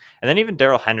load. And then even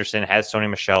Darrell Henderson has Sony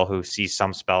Michel, who sees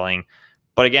some spelling.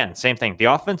 But again, same thing.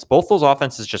 The offense, both those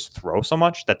offenses just throw so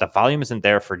much that the volume isn't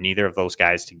there for neither of those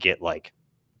guys to get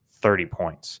 30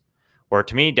 points. Where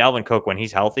to me, Dalvin Cook, when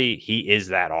he's healthy, he is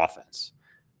that offense.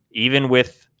 Even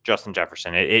with Justin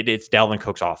Jefferson, it's Dalvin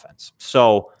Cook's offense.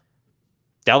 So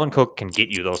Dalvin Cook can get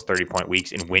you those 30-point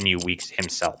weeks and win you weeks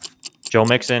himself. Joe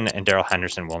Mixon and Darrell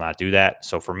Henderson will not do that.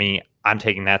 So for me, I'm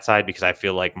taking that side because I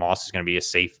feel like Moss is going to be a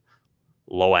safe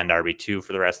low-end RB2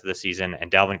 for the rest of the season, and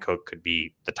Dalvin Cook could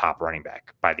be the top running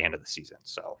back by the end of the season.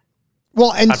 So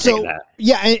Well, and so,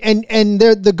 yeah, and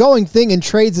the going thing in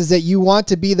trades is that you want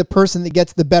to be the person that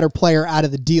gets the better player out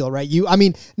of the deal, right? I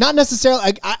mean, not necessarily,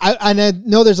 like, I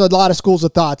know there's a lot of schools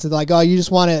of thoughts that like, oh, you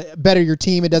just want to better your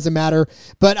team, it doesn't matter.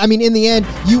 But I mean, in the end,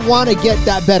 you want to get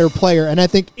that better player. And I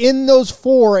think in those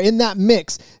four, in that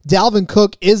mix, Dalvin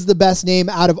Cook is the best name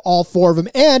out of all four of them.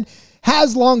 And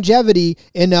has longevity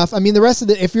enough. I mean, the rest of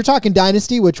if you're talking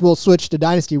dynasty, which we'll switch to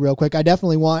dynasty real quick, I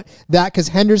definitely want that because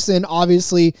Henderson,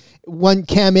 obviously, when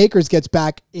Cam Akers gets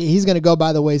back, he's going to go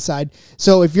by the wayside.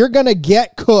 So if you're going to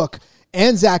get Cook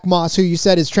and Zach Moss, who you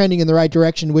said is trending in the right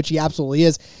direction, which he absolutely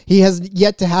is, he has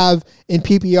yet to have in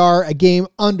PPR a game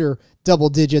under double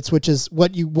digits, which is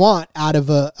what you want out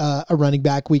of a running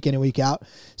back week in and week out.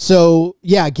 So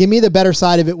yeah, give me the better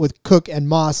side of it with Cook and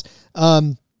Moss.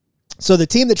 So the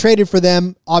team that traded for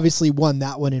them obviously won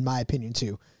that one, in my opinion,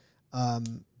 too.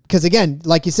 Because again,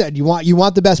 like you said, you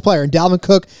want the best player. And Dalvin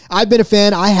Cook, I've been a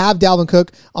fan. I have Dalvin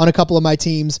Cook on a couple of my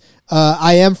teams.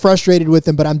 I am frustrated with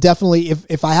him, but I'm definitely,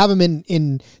 if I have him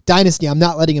in Dynasty, I'm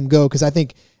not letting him go because I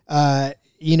think,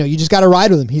 you just got to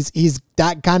ride with him. He's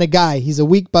that kind of guy. He's a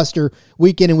week buster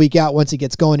week in and week out once he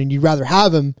gets going, and you'd rather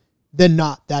have him than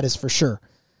not. That is for sure.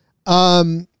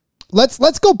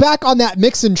 Let's go back on that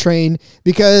Mixon train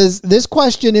because this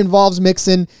question involves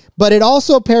Mixon, but it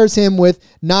also pairs him with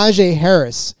Najee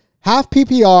Harris. Half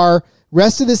PPR,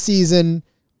 rest of the season.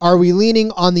 Are we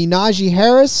leaning on the Najee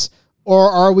Harris or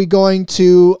are we going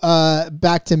to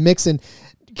back to Mixon?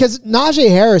 Because Najee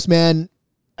Harris, man,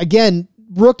 again,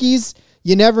 rookies,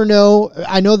 you never know.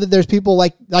 I know that there's people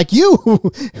like you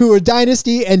who are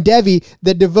Dynasty and Devi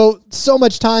that devote so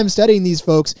much time studying these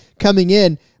folks coming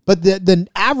in, but the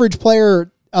average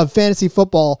player of fantasy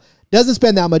football doesn't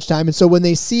spend that much time. And so when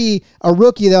they see a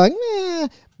rookie, they're like, meh.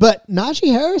 But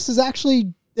Najee Harris has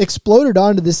actually exploded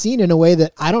onto the scene in a way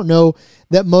that I don't know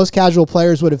that most casual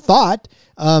players would have thought.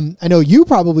 I know you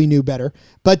probably knew better,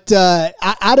 but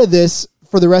out of this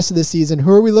for the rest of the season,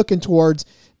 who are we looking towards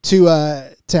to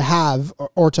have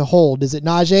or to hold? Is it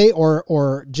Najee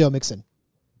or Joe Mixon?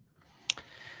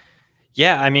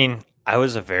 Yeah, I mean, I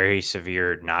was a very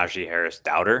severe Najee Harris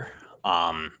doubter.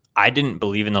 I didn't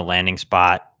believe in the landing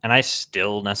spot, and I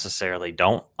still necessarily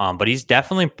don't. But he's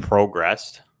definitely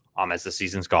progressed as the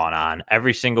season's gone on.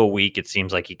 Every single week, it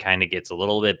seems like he kind of gets a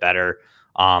little bit better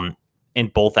in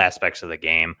both aspects of the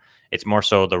game. It's more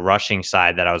so the rushing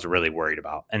side that I was really worried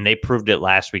about. And they proved it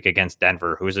last week against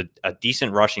Denver, who is a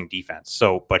decent rushing defense.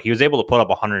 But he was able to put up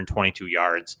 122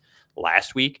 yards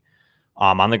last week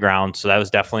on the ground. So that was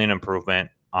definitely an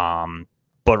improvement.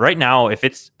 But right now, if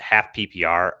it's half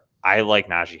PPR, I like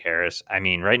Najee Harris. I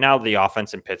mean, right now, the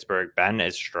offense in Pittsburgh, Ben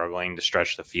is struggling to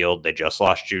stretch the field. They just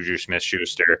lost Juju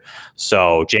Smith-Schuster.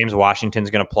 So James Washington's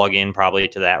going to plug in probably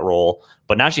to that role.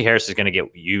 But Najee Harris is going to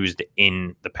get used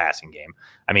in the passing game.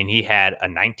 I mean, he had a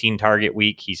 19-target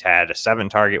week. He's had a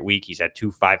 7-target week. He's had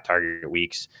 2 5-target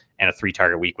weeks. And a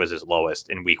 3-target week was his lowest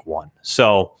in week 1.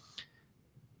 So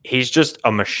he's just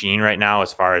a machine right now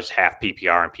as far as half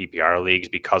PPR and PPR leagues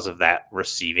because of that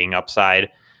receiving upside.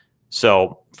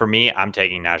 So for me, I'm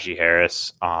taking Najee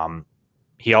Harris.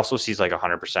 He also sees like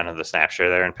 100% of the snap share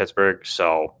there in Pittsburgh.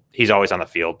 So he's always on the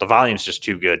field. The volume's just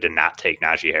too good to not take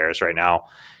Najee Harris right now.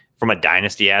 From a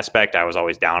dynasty aspect, I was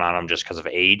always down on him just because of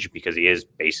age, because he is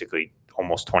basically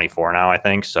almost 24 now, I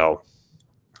think. So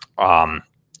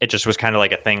it just was kind of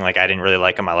like a thing. Like I didn't really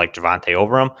like him. I liked Javonte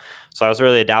over him. So I was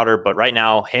really a doubter. But right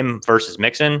now, him versus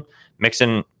Mixon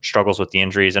struggles with the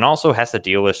injuries and also has to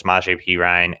deal with Samaje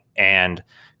Perine and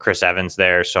Chris Evans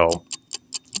there. So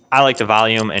I like the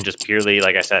volume and just purely,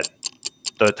 like I said,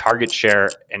 the target share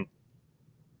and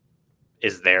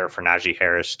is there for Najee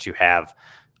Harris to have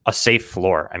a safe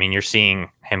floor. I mean, you're seeing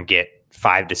him get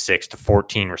 5 to 6 to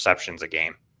 14 receptions a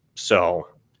game. So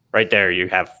right there, you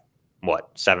have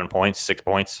 7 points, 6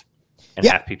 points in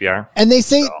half PPR. And they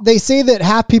say that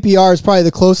half PPR is probably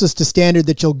the closest to standard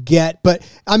that you'll get. But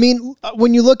I mean,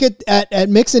 when you look at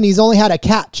Mixon, he's only had a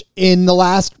catch in the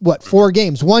last 4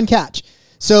 games, 1 catch.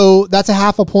 So that's a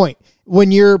half a point.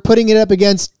 When you're putting it up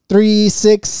against 3,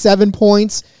 6, 7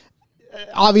 points,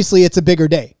 obviously it's a bigger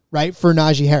day, right, for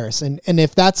Najee Harris. And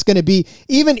if that's going to be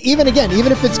even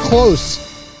if it's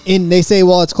close, they say,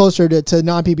 well, it's closer to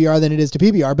non-PPR than it is to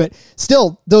PPR, but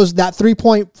still that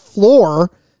 3-point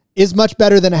floor is much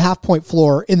better than a half-point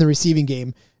floor in the receiving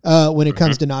game when it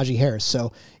comes to Najee Harris.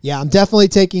 So yeah, I'm definitely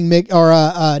taking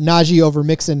Najee over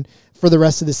Mixon for the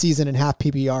rest of the season in half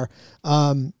PPR.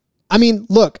 I mean,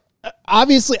 look,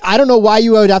 obviously, I don't know why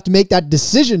you would have to make that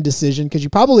decision because you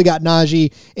probably got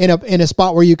Najee in a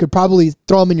spot where you could probably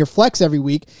throw him in your flex every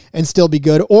week and still be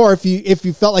good. Or if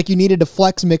you felt like you needed to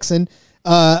flex Mixon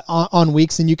on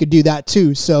weeks, and you could do that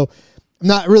too. So I'm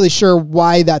not really sure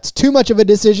why that's too much of a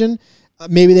decision.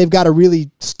 Maybe they've got a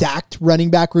really stacked running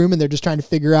back room and they're just trying to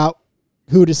figure out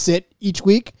who to sit each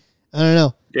week. I don't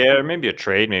know. Yeah, or maybe a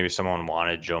trade. Maybe someone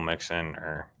wanted Joe Mixon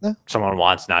or someone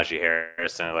wants Najee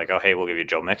Harris and they're like, oh, hey, we'll give you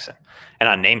Joe Mixon. And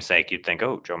on namesake, you'd think,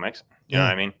 oh, Joe Mixon. You know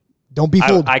what I mean? Don't be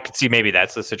fooled. I could see maybe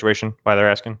that's the situation why they're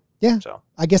asking. Yeah, so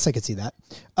I guess I could see that.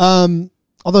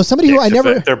 Although somebody who I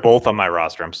never... They're both on my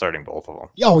roster. I'm starting both of them.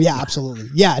 Oh, yeah, absolutely.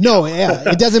 Yeah, no, yeah.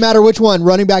 It doesn't matter which one,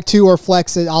 running back 2 or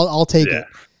flex, I'll take it.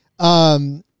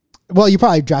 Well, you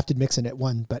probably drafted Mixon at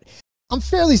 1, but I'm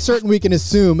fairly certain we can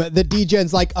assume that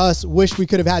D-Gens like us wish we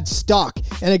could have had stock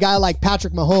in a guy like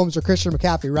Patrick Mahomes or Christian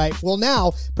McCaffrey, right? Well,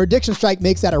 now Prediction Strike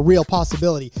makes that a real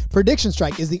possibility. Prediction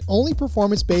Strike is the only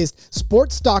performance-based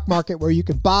sports stock market where you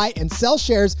can buy and sell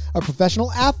shares of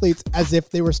professional athletes as if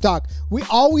they were stock. We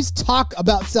always talk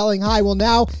about selling high. Well,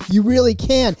 now you really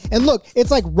can. And look,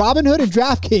 it's like Robinhood and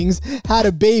DraftKings had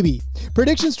a baby.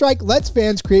 Prediction Strike lets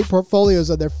fans create portfolios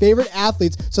of their favorite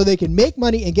athletes so they can make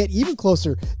money and get even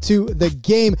closer to the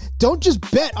game. Don't just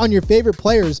bet on your favorite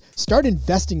players, start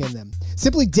investing in them.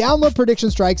 Simply download Prediction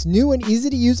Strike's new and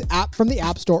easy to use app from the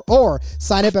App Store or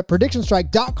sign up at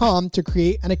predictionstrike.com to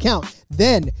create an account.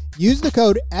 Then use the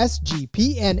code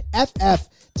SGPNFF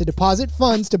to deposit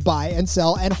funds to buy and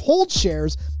sell and hold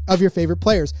shares of your favorite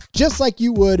players, just like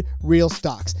you would real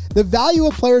stocks. The value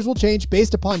of players will change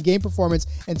based upon game performance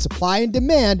and supply and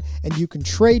demand, and you can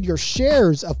trade your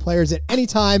shares of players at any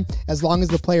time as long as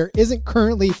the player isn't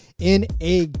currently in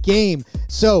a game.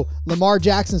 So Lamar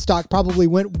Jackson stock probably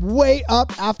went way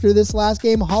up after this last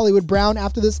game. Hollywood Brown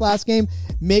after this last game.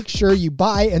 Make sure you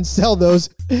buy and sell those.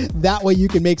 That way you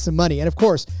can make some money. And of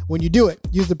course, when you do it,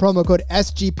 use the promo code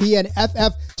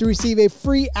SGPNFF to receive a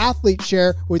free athlete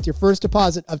share with your first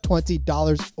deposit of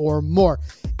 $20 or more.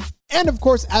 And of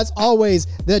course, as always,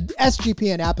 the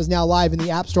SGPN app is now live in the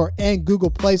App Store and Google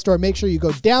Play Store. Make sure you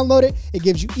go download it. It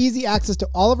gives you easy access to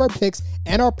all of our picks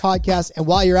and our podcasts. And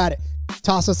while you're at it,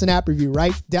 toss us an app review,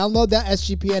 right? Download that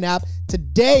SGPN app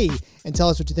today and tell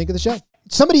us what you think of the show.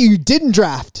 Somebody you didn't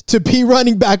draft to be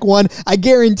running back 1. I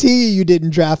guarantee you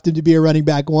didn't draft him to be a running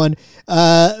back 1.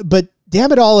 But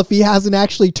damn it all if he hasn't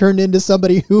actually turned into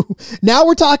somebody who now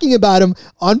we're talking about him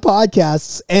on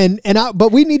podcasts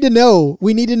but we need to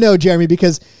know, Jeremy,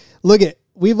 because look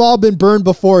we've all been burned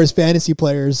before as fantasy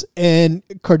players, and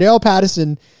Cordell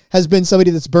Patterson has been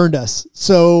somebody that's burned us.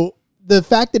 So the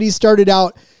fact that he started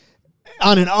out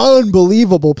on an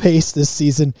unbelievable pace this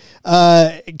season,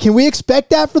 can we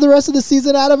expect that for the rest of the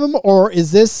season out of him? Or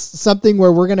is this something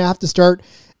where we're going to have to start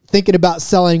thinking about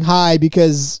selling high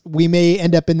because we may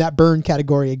end up in that burn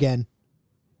category again?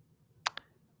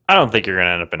 I don't think you're going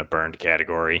to end up in a burned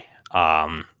category.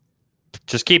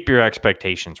 Just keep your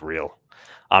expectations real.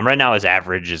 Right now his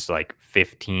average is like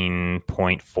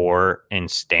 15.4 in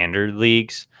standard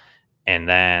leagues. And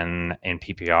then in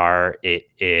PPR, it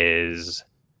is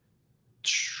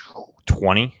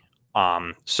 20.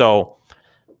 So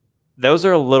those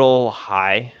are a little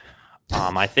high.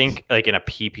 I think like in a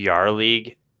PPR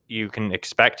league, you can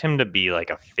expect him to be like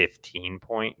a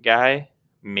 15-point guy,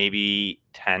 maybe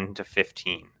 10 to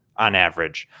 15 on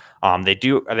average.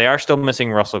 They are still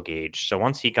missing Russell Gage. So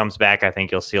once he comes back, I think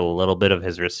you'll see a little bit of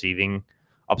his receiving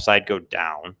upside go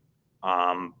down.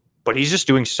 But he's just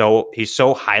he's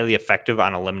so highly effective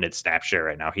on a limited snap share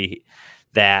right now.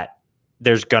 That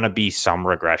there's going to be some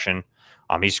regression.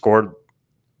 He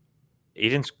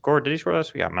didn't score. Did he score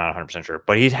last week? I'm not 100% sure,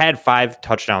 but he's had 5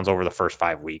 touchdowns over the first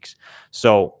 5 weeks.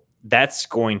 So that's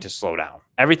going to slow down.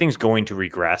 Everything's going to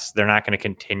regress. He's not going to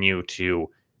continue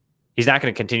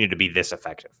to be this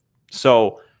effective.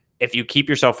 So if you keep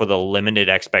yourself with a limited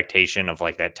expectation of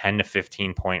like that 10 to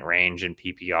 15 point range in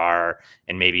PPR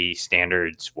and maybe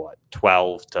standards,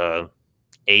 12 to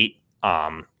 8.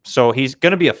 So he's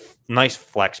going to be a nice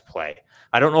flex play.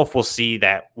 I don't know if we'll see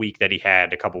that week that he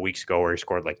had a couple weeks ago where he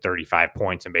scored like 35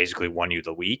 points and basically won you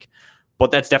the week,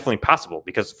 but that's definitely possible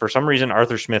because for some reason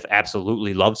Arthur Smith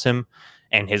absolutely loves him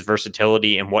and his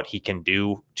versatility and what he can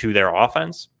do to their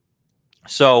offense.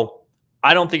 So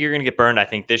I don't think you're going to get burned. I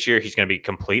think this year he's going to be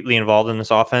completely involved in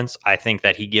this offense. I think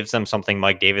that he gives them something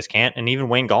Mike Davis can't, and even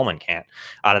Wayne Gallman can't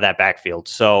out of that backfield.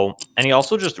 So, and he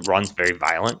also just runs very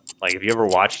violent. Like if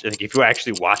you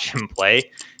actually watch him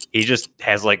play, he just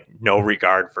has like no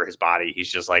regard for his body. He's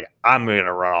just like, I'm going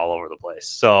to run all over the place.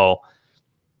 So,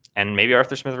 and maybe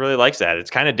Arthur Smith really likes that.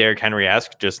 It's kind of Derrick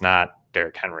Henry-esque, just not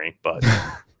Derrick Henry, but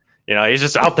he's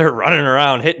just out there running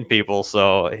around hitting people.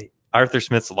 So Arthur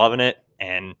Smith's loving it,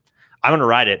 and I'm going to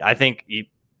ride it. I think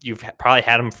you've probably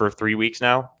had him for 3 weeks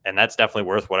now, and that's definitely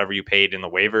worth whatever you paid in the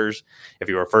waivers. If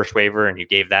you were a first waiver and you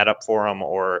gave that up for him,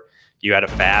 or you had a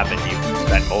fab and you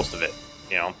spent most of it,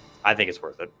 I think it's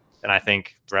worth it. And I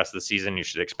think the rest of the season you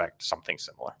should expect something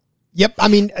similar. Yep. I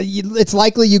mean, it's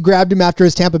likely you grabbed him after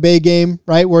his Tampa Bay game,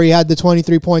 right? Where he had the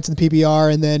 23 points in the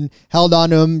PPR and then held on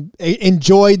to him,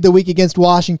 enjoyed the week against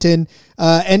Washington.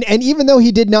 And even though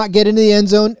he did not get into the end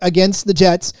zone against the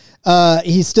Jets,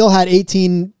 he still had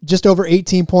just over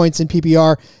 18 points in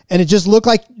PPR. And it just looked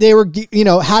like they were,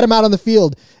 had him out on the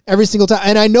field every single time.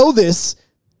 And I know this,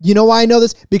 you know why I know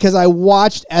this? Because I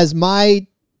watched as my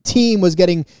team was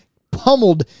getting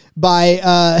pummeled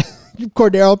by,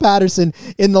 Cordero Patterson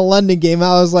in the London game.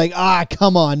 I was like,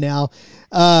 come on now.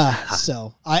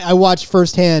 So I watched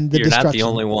firsthand the destruction. You're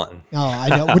not the only one. Oh, I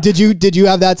know. Did you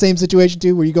have that same situation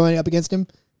too? Were you going up against him?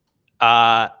 No.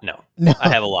 I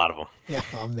have a lot of them. Yeah.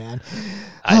 Oh man.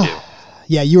 I do.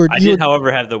 Yeah, you were. However,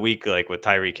 have the week like with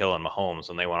Tyreek Hill and Mahomes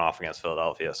when they went off against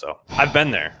Philadelphia. So I've been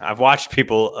there. I've watched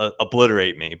people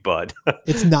obliterate me, but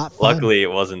it's not fun. Luckily, it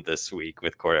wasn't this week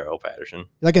with Cordero Patterson.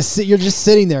 You're just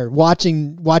sitting there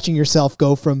watching yourself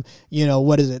go from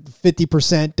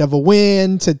 50% of a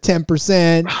win to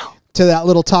 10% to that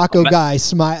little taco guy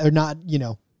smile or not.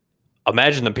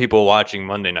 Imagine the people watching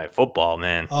Monday Night Football,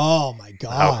 man. Oh my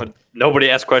God. Nobody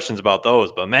asked questions about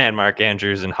those, but man, Mark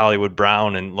Andrews and Hollywood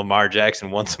Brown and Lamar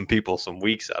Jackson won some people some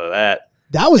weeks out of that.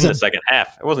 That was in the second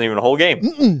half. It wasn't even a whole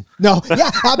game. No, yeah,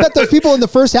 I bet those people in the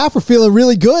first half were feeling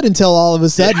really good until all of a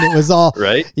sudden it was all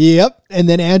right. Yep, and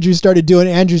then Andrews started doing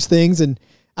Andrews things, and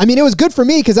I mean it was good for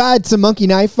me because I had some monkey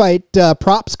knife fight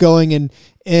props going, and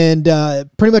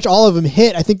pretty much all of them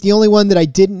hit. I think the only one that I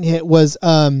didn't hit was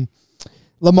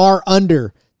Lamar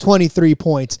under 23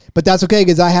 points, but that's okay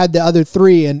because I had the other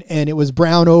three, and it was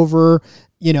Brown over.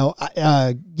 It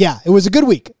was a good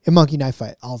week in monkey knife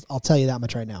fight. I'll tell you that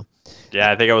much right now.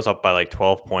 Yeah, I think I was up by like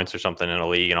 12 points or something in a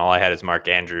league, and all I had is Mark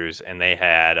Andrews, and they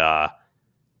had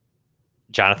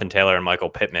Jonathan Taylor and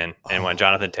Michael Pittman. And when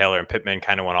Jonathan Taylor and Pittman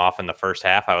kind of went off in the first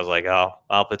half, I was like, oh,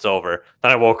 well, it's over.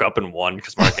 Then I woke up and won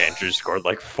because Mark Andrews scored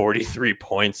like 43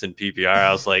 points in PPR.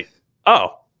 I was like, oh,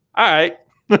 all right.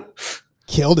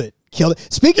 Killed it.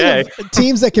 Speaking of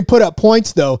teams that can put up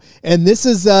points, though, and this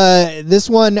is this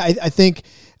one I think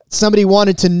somebody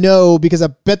wanted to know because I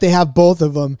bet they have both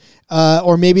of them,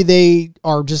 or maybe they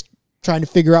are just trying to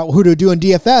figure out who to do in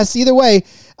DFS. Either way,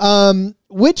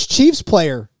 which Chiefs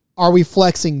player are we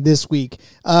flexing this week?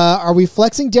 Are we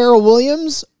flexing Darrell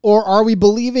Williams, or are we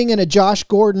believing in a Josh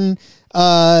Gordon?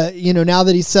 Now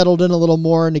that he's settled in a little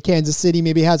more into Kansas City,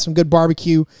 maybe had some good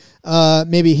barbecue.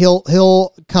 Maybe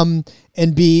he'll come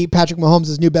and be Patrick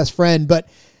Mahomes' new best friend. But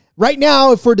right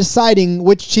now, if we're deciding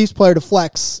which Chiefs player to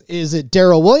flex, is it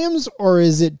Darrell Williams or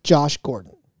is it Josh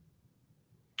Gordon?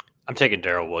 I'm taking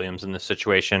Darrell Williams in this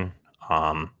situation.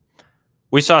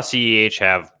 We saw CEH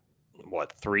have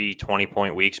 3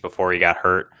 20-point weeks before he got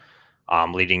hurt,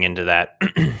 leading into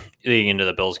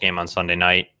the Bills game on Sunday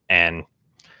night, and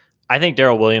I think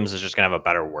Darrell Williams is just going to have a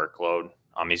better workload.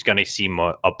 He's going to see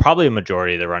probably a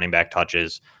majority of the running back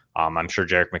touches. I'm sure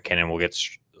Jerick McKinnon will get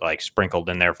sprinkled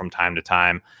in there from time to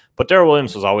time. But Darrell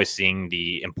Williams was always seeing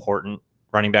the important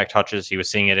running back touches. He was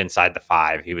seeing it inside the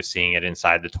 5. He was seeing it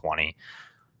inside the 20.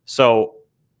 So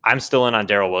I'm still in on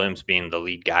Darrell Williams being the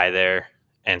lead guy there.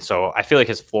 And so I feel like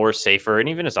his floor is safer, and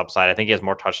even his upside, I think he has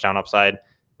more touchdown upside.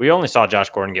 We only saw Josh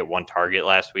Gordon get 1 target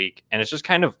last week, and it's just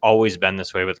kind of always been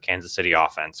this way with Kansas City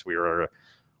offense. We were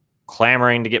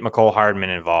clamoring to get McCole Hardman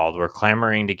involved. We're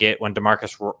clamoring to get when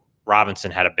Demarcus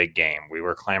Robinson had a big game. We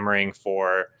were clamoring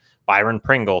for Byron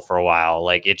Pringle for a while.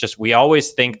 We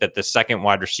always think that the second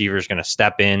wide receiver is going to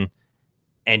step in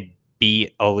and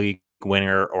be a league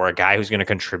winner or a guy who's going to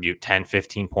contribute 10,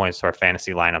 15 points to our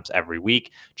fantasy lineups every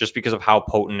week just because of how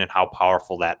potent and how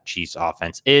powerful that Chiefs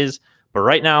offense is. But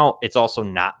right now, it's also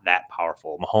not that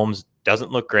powerful. Mahomes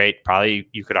doesn't look great. Probably,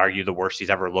 you could argue, the worst he's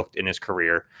ever looked in his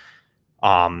career.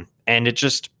 And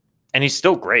he's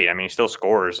still great. I mean, he still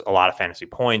scores a lot of fantasy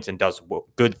points and does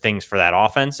good things for that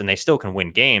offense, and they still can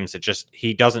win games.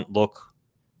 He doesn't look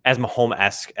as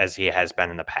Mahomes-esque as he has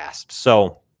been in the past.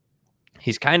 So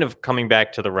he's kind of coming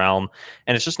back to the realm,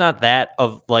 and it's just not that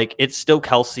of it's still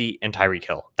Kelsey and Tyreek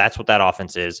Hill. That's what that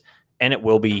offense is, and it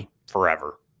will be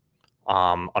forever.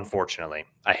 Unfortunately,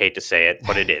 I hate to say it,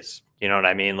 but it is. You know what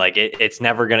I mean?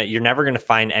 You're never gonna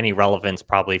find any relevance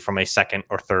probably from a second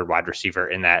or third wide receiver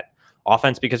in that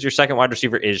offense because your second wide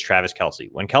receiver is Travis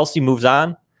Kelce. When Kelce moves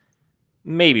on,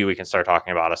 maybe we can start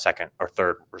talking about a second or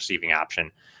third receiving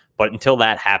option. But until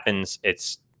that happens,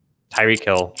 it's Tyreek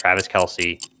Hill, Travis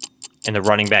Kelce, and the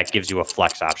running back gives you a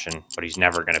flex option, but he's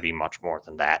never going to be much more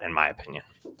than that, in my opinion.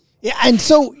 Yeah, and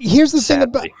so here's the thing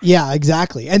about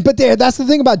exactly. That's the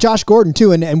thing about Josh Gordon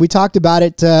too, and we talked about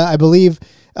it, I believe,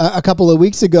 a couple of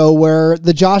weeks ago, where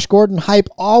the Josh Gordon hype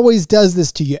always does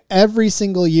this to you every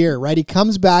single year, right? He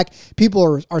comes back.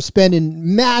 People are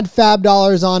spending mad fab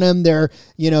dollars on him. They're,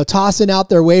 tossing out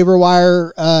their waiver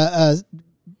wire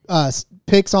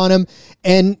picks on him.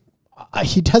 And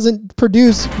he doesn't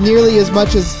produce nearly as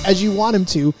much as you want him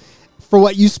to for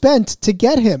what you spent to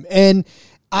get him. And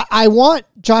I want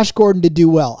Josh Gordon to do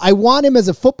well. I want him as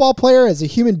a football player, as a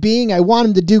human being. I want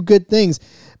him to do good things.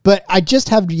 But I just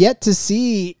have yet to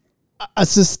see a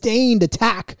sustained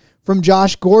attack from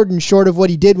Josh Gordon short of what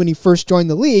he did when he first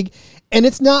joined the league. And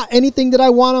it's not anything that I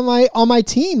want on my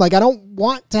team. Like, I don't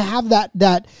want to have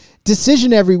that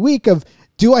decision every week of,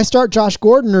 do I start Josh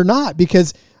Gordon or not?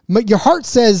 Because your heart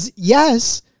says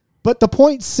yes, but the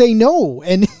points say no.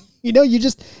 And you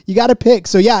got to pick.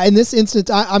 So yeah, in this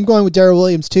instance, I'm going with Darrell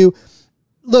Williams too.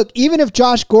 Look, even if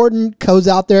Josh Gordon goes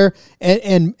out there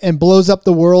and blows up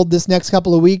the world this next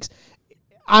couple of weeks,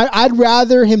 I'd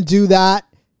rather him do that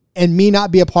and me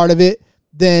not be a part of it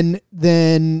than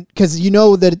because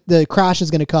that the crash is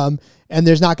going to come and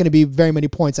there's not going to be very many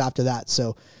points after that.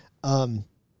 So,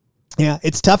 yeah,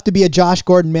 it's tough to be a Josh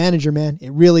Gordon manager, man.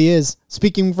 It really is.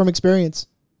 Speaking from experience.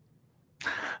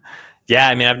 Yeah,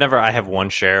 I mean, I have one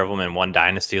share of them in one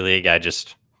dynasty league. I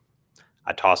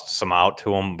tossed some out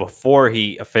to him before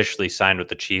he officially signed with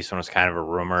the Chiefs when it was kind of a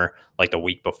rumor. Like the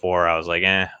week before, I was like,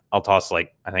 I'll toss I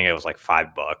think it was like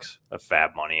 $5 of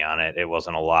fab money on it. It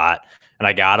wasn't a lot. And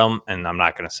I got him, and I'm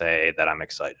not going to say that I'm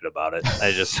excited about it.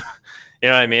 I just, you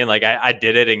know what I mean? Like I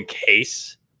did it in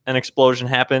case an explosion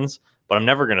happens. But I'm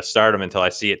never going to start him until I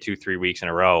see it 2-3 weeks in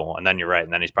a row. And then you're right.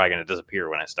 And then he's probably going to disappear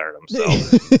when I start him. So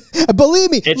believe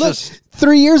me, look,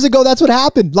 3 years ago, that's what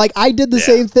happened. Like, I did the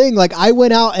same thing. Like, I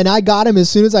went out and I got him as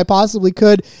soon as I possibly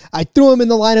could. I threw him in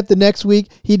the lineup the next week.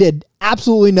 He did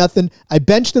absolutely nothing. I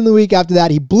benched him the week after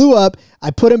that. He blew up.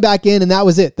 I put him back in, and that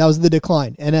was it. That was the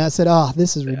decline. And I said,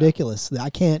 this is ridiculous. I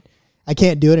can't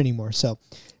do it anymore. So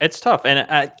it's tough.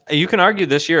 And you can argue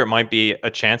this year it might be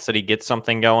a chance that he gets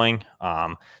something going.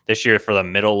 This year for the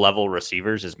middle level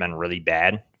receivers has been really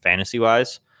bad fantasy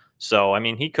wise. So, I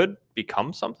mean, he could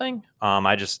become something.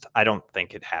 I don't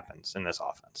think it happens in this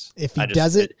offense. If he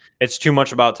does it, it's too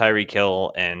much about Tyreek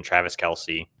Hill and Travis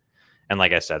Kelce. And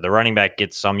like I said, the running back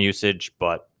gets some usage,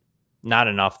 but not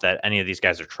enough that any of these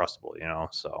guys are trustable,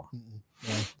 so.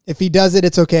 Yeah. If he does it,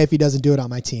 it's okay. If he doesn't do it on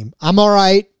my team, I'm all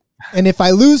right. And if I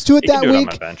lose to it that week, on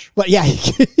my bench. But yeah,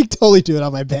 he can totally do it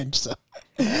on my bench. So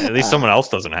at least someone else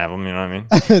doesn't have them. You know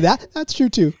what I mean? That's true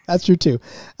too.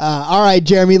 All right,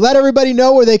 Jeremy, let everybody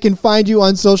know where they can find you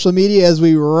on social media as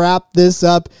we wrap this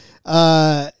up.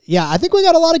 I think we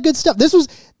got a lot of good stuff.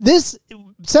 This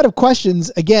set of questions,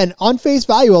 again, on face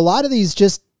value, a lot of these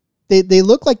just, they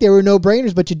look like they were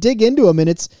no-brainers, but you dig into them and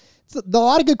it's a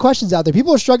lot of good questions out there.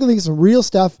 People are struggling with some real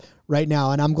stuff right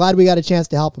now, and I'm glad we got a chance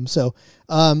to help them. So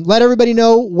let everybody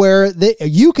know where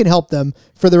you can help them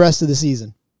for the rest of the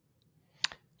season.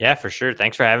 Yeah, for sure.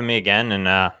 Thanks for having me again.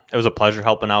 And it was a pleasure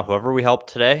helping out whoever we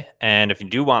helped today. And if you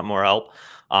do want more help,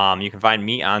 you can find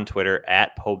me on Twitter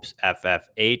at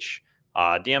PopesFFH.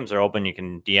 DMs are open. You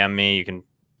can DM me. You can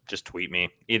just tweet me.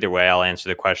 Either way, I'll answer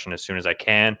the question as soon as I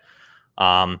can.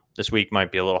 This week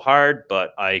might be a little hard,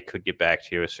 but I could get back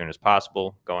to you as soon as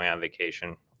possible. Going on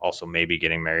vacation. Also, maybe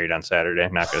getting married on Saturday.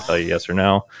 I'm not going to tell you yes or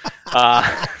no.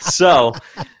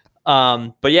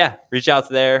 But yeah, reach out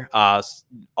there.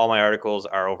 All my articles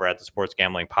are over at the Sports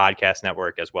Gambling Podcast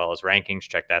Network, as well as rankings.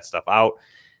 Check that stuff out.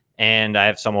 And I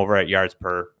have some over at Yards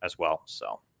Per as well.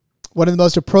 So one of the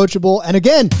most approachable, and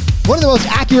again, one of the most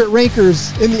accurate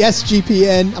rankers in the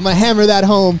SGPN. I'm going to hammer that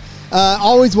home.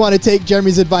 Always want to take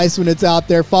Jeremy's advice when it's out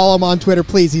there. Follow him on Twitter,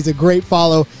 please. He's a great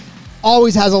follow.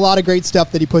 Always has a lot of great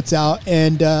stuff that he puts out,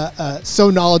 and so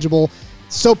knowledgeable,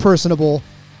 so personable.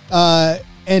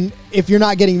 And if you're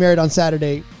not getting married on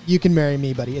Saturday, you can marry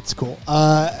me, buddy. It's cool.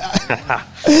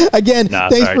 Again,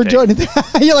 thanks for joining.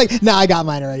 You're like, I got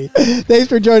mine already. Thanks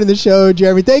for joining the show,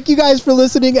 Jeremy. Thank you guys for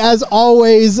listening. As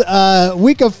always,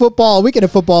 weekend of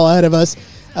football ahead of us.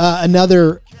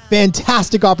 Another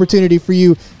fantastic opportunity for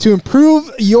you to improve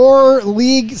your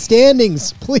league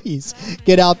standings. Please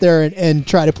get out there and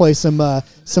try to play some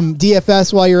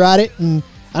DFS while you're at it. And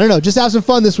I don't know, just have some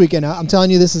fun this weekend. I'm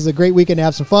telling you, this is a great weekend to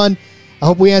have some fun. I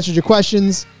hope we answered your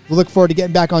questions. We look forward to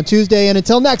getting back on Tuesday. And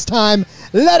until next time,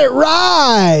 let it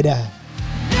ride.